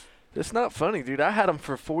hiccups. It's not funny, dude. I had them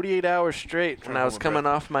for 48 hours straight when I was coming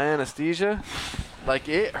off my anesthesia. Like,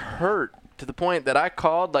 it hurt to the point that I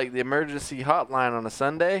called, like, the emergency hotline on a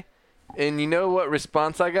Sunday. And you know what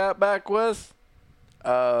response I got back was?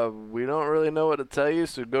 We don't really know what to tell you,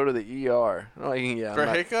 so go to the ER. I'm like, yeah, For I'm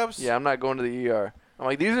not, hiccups? yeah, I'm not going to the ER. I'm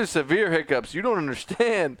like, these are severe hiccups. You don't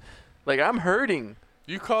understand. Like, I'm hurting.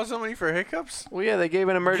 You call somebody for hiccups? Well, yeah, they gave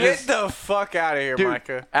an emergency. Get the fuck out of here, Dude,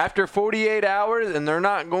 Micah. after 48 hours and they're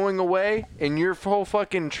not going away and your whole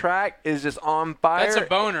fucking track is just on fire. That's a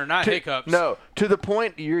boner, not hiccups. No, to the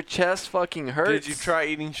point your chest fucking hurts. Did you try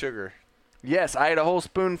eating sugar? Yes, I ate a whole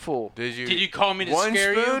spoonful. Did you? Did you call me to one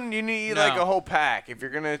scare you? spoon? You need to eat like No. a whole pack if you're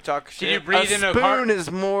gonna talk shit. Did you A breathe in a heart? spoon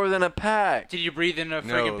is more than a pack. Did you breathe in a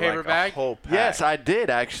No, freaking paper like bag? A whole pack. Yes, I did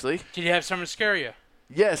actually. Did you have someone scare you?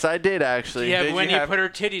 Yes, I did actually. Did you have Did you Wendy have- put her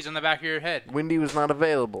titties on the back of your head? Wendy was not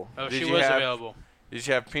available. Oh, Did she you was have- available. Did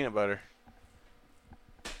you have peanut butter?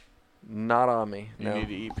 Not on me. You No. need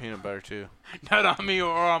to eat peanut butter too. Not on me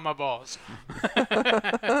or on my balls.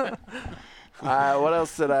 What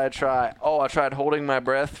else did I try? Oh, I tried holding my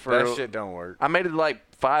breath for. That shit don't work. I made it like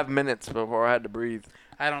 5 minutes before I had to breathe.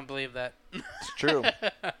 I don't believe that. It's true.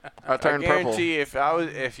 I I turned purple. guarantee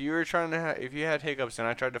if you were trying to, if you had hiccups and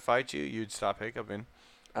I tried to fight you, you'd stop hiccuping.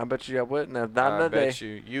 I bet you I wouldn't have. Not in I a day. bet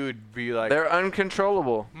you would be like. They're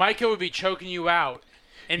uncontrollable. Micah would be choking you out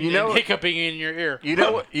and, You know- and hiccuping in your ear. You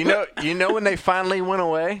know when they finally went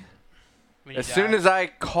away? When you As soon die. as I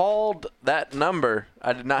called that number,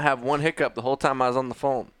 I did not have one hiccup the whole time I was on the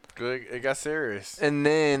phone. Good, it got serious. And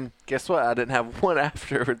then, guess what? I didn't have one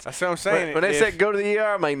afterwards. That's what I'm saying. When they If- said go to the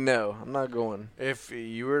ER, I'm like, no, I'm not going. If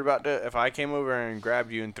you were about to, if I came over and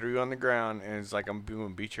grabbed you and threw you on the ground and it's like I'm going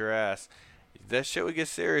to beat your ass, that shit would get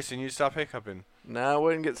serious and you'd stop hiccuping. No, I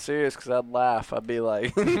wouldn't get serious because I'd laugh. I'd be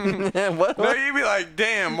like, what? No, you'd be like,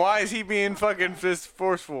 damn, why is he being fucking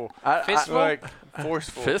forceful? Fistful? Like,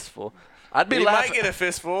 forceful. Fistful. I'd be He might laughing. get a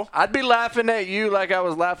fistful. I'd be laughing at you like I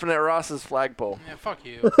was laughing at Ross's flagpole. Yeah, fuck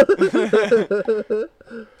you.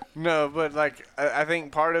 No, but like, I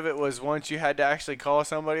think part of it was once you had to actually call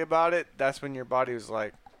somebody about it, that's when your body was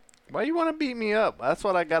like, Why you want to beat me up? That's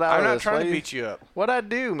what I got out I'm of not this. trying Why to you- beat you up. What I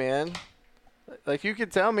do, man? Like you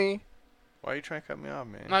could tell me. Why are you trying to cut me off,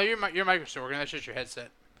 man? No, your mic's working. That's just your headset.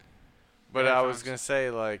 But I was headphones. going to say,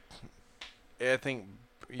 like, I think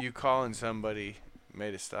you calling somebody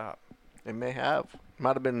made it stop. It may have.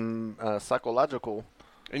 Might have been psychological.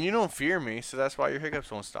 And you don't fear me, so that's why your hiccups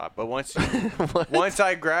won't stop. But once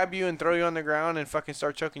I grab you and throw you on the ground and fucking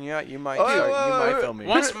start choking you out, you might feel me.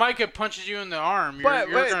 Once Micah punches you in the arm, you're Wait,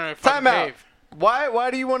 gonna time fucking out. cave. Why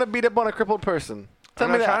do you want to beat up on a crippled person? Tell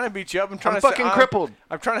I'm me not that. trying to beat you up. I'm trying I'm to fucking crippled.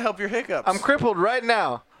 I'm trying to help your hiccups. I'm crippled right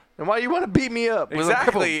now. And why you want to beat me up? 'Cause I'm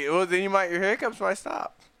crippled? Exactly. Well, then your hiccups might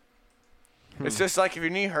stop. It's just like if your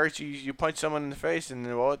knee hurts, you punch someone in the face, and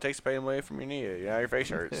then, well, it takes pain away from your knee. Yeah, your face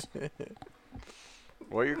hurts.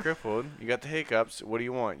 Well, you're crippled. You got the hiccups. What do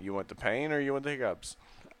you want? You want the pain or you want the hiccups?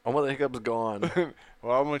 I want the hiccups gone.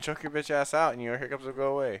 Well, I'm gonna choke your bitch ass out, and your hiccups will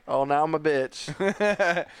go away. Oh, now I'm a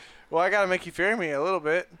bitch. Well, I gotta make you fear me a little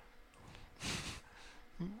bit.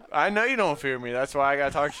 I know you don't fear me. That's why I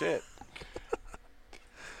gotta talk shit.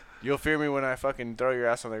 You'll fear me when I fucking throw your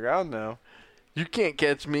ass on the ground, though. You can't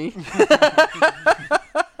catch me.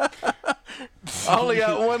 I only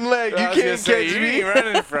got one leg. You I was gonna can't say, catch you me. ain't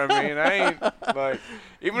running from me, and I ain't like.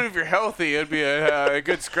 Even if you're healthy, it'd be a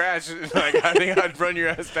good scratch. Like I think I'd run your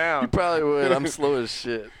ass You down. probably would. I'm slow as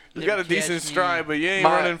shit. You got a Catch decent me. stride, but you ain't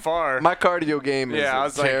My- running far. My cardio game is Yeah, I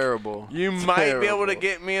was like, terrible. You might be able to Terrible.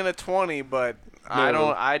 get me in a 20, but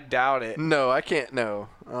No. I doubt it. No, I can't. No.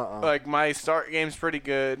 Like my start game's pretty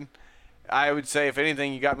good. I would say if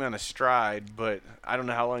anything, you got me on a stride, but I don't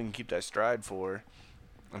know how long you can keep that stride for,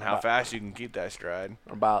 and how fast you can keep that stride.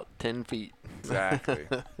 About 10 feet. Exactly.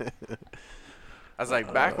 I was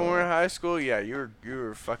like, back when we were in high school, yeah, you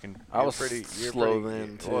were fucking. I you was were pretty, you're slow pretty,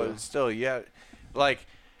 then, too. Well, still, yeah, like.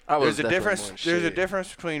 I was There's a definitely difference. more There's a shit.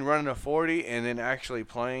 difference between running a 40 and then actually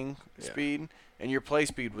playing Yeah. speed, and your play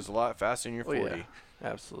speed was a lot faster than your Oh, 40. yeah.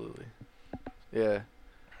 Absolutely. Yeah.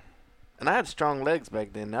 And I had strong legs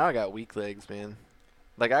back then. Now I got weak legs, man.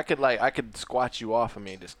 Like I could squat you off of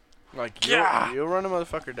me. Just Like Yeah. you'll run a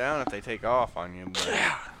motherfucker down if they take off on you. But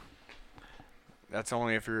that's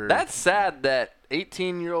only if you're. that's sad that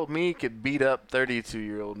 18-year-old me could beat up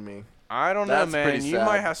 32-year-old me. I don't know, that's man. pretty You sad.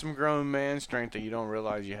 might have some grown man strength that you don't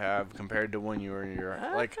realize you have compared to when you were in your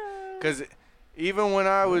like. Because even when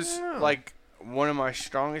I was Yeah. like one of my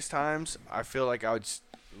strongest times, I feel like I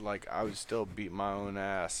would still beat my own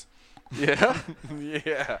ass. Yeah.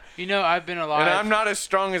 Yeah. You know, I've been alive. And I'm not as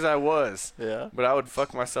strong as I was, Yeah. but I would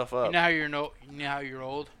fuck myself up. You know how you know how you're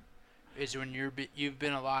old is when you've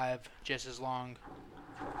been alive just as long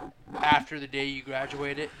after the day you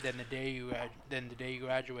graduated than the day you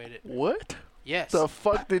graduated. What? Yes. The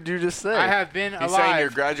fuck did you just say? I have been He's saying your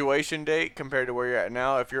alive. graduation date compared to where you're at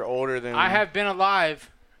now. If you're older than I have been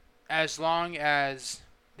alive as long as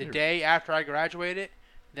the day after I graduated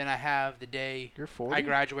than I have the day You're 40. I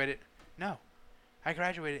graduated. No. I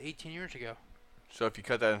graduated 18 years ago. So if you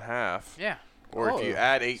cut that in half, Yeah. or if you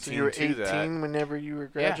add 18 so you were to 18 that, whenever you were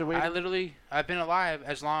Yeah. graduating. I've been alive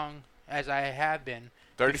as long as I have been.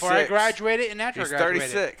 36. Before I graduated and after He's I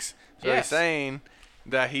graduated. 36. So Yes. he's saying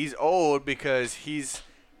that he's old because he's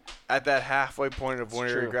at that halfway point of when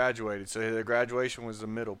he true. graduated. So the graduation was the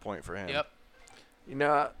middle point for him. Yep. You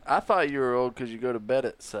know, I thought you were old because you go to bed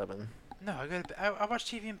at 7. No, I watch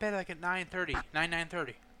TV in bed like at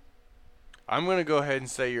 9:30. I'm going to go ahead and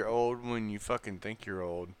say you're old when you fucking think you're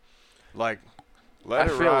old. Like, let I it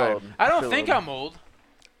feel ride. old. I don't feel think old. I'm old.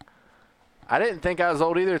 I didn't think I was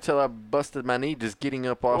old either till I busted my knee just getting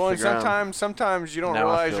up off Well, the and ground. sometimes you don't Now I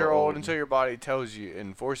realize feel you're old old. until your body tells you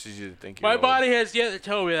and forces you to think you're My old. body has yet to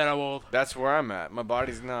tell me that I'm old. That's where I'm at. My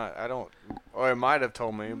body's not. I don't. Or it might have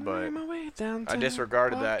told me, but I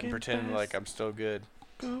disregarded that and pretended like I'm still good.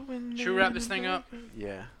 Should we wrap this thing up?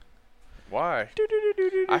 Yeah. Why?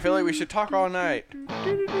 I feel like we should talk all night. You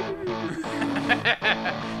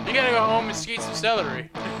gotta go home and skeet some celery.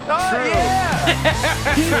 Oh,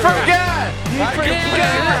 yeah! He forgot! I completely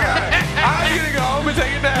forgot. I'm gonna go home and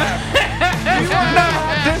take a nap. You wanna know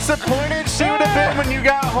how disappointed she would have been when you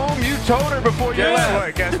got home? You told her before you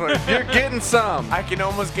left. Guess what? You're getting some. I can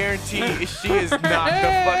almost guarantee she is knocked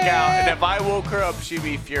the fuck out, and if I woke her up, she'd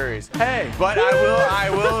be furious. Hey. But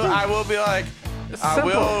I will be like, I Simple.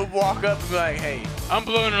 will walk up and be like, hey, I'm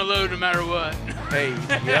blowing a load no matter what. hey,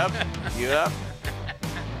 you up? You up?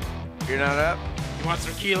 You're not up? You want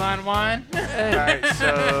some key lime wine? All right,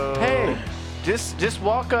 so Hey, just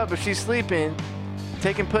walk up if she's sleeping,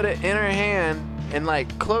 take and put it in her hand and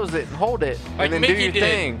like close it and hold it Like and then Mickey do your did.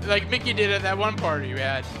 thing. Like Mickey did at that one party we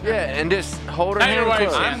had. Yeah, and just hold her Not your hand wife's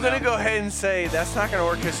closed. hand. I'm gonna go ahead and say that's not gonna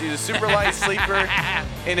work because she's a super light sleeper,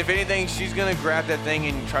 and if anything, she's gonna grab that thing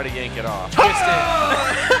and try to yank it off, Twist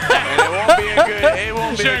it. and it won't be a good. It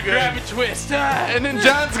won't be Sure, a grab good. and twist. And then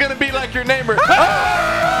John's gonna be like your neighbor.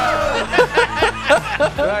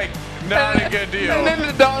 Like not a good deal. And then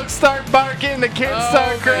the dogs start barking, the kids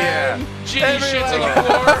start crying. Ginny Every shits on like- the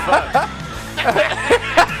floor.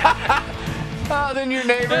 Oh, then your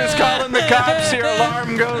neighbor's calling the cops, your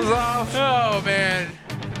alarm goes off. Oh man.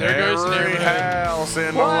 There goes the Every neighborhood. house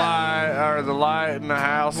in the What? light, or the light in the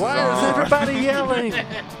house Why is is on. everybody yelling?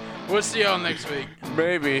 We'll see y'all next week.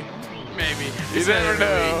 Maybe. Maybe. You never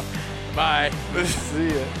know. Bye. See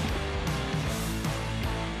ya.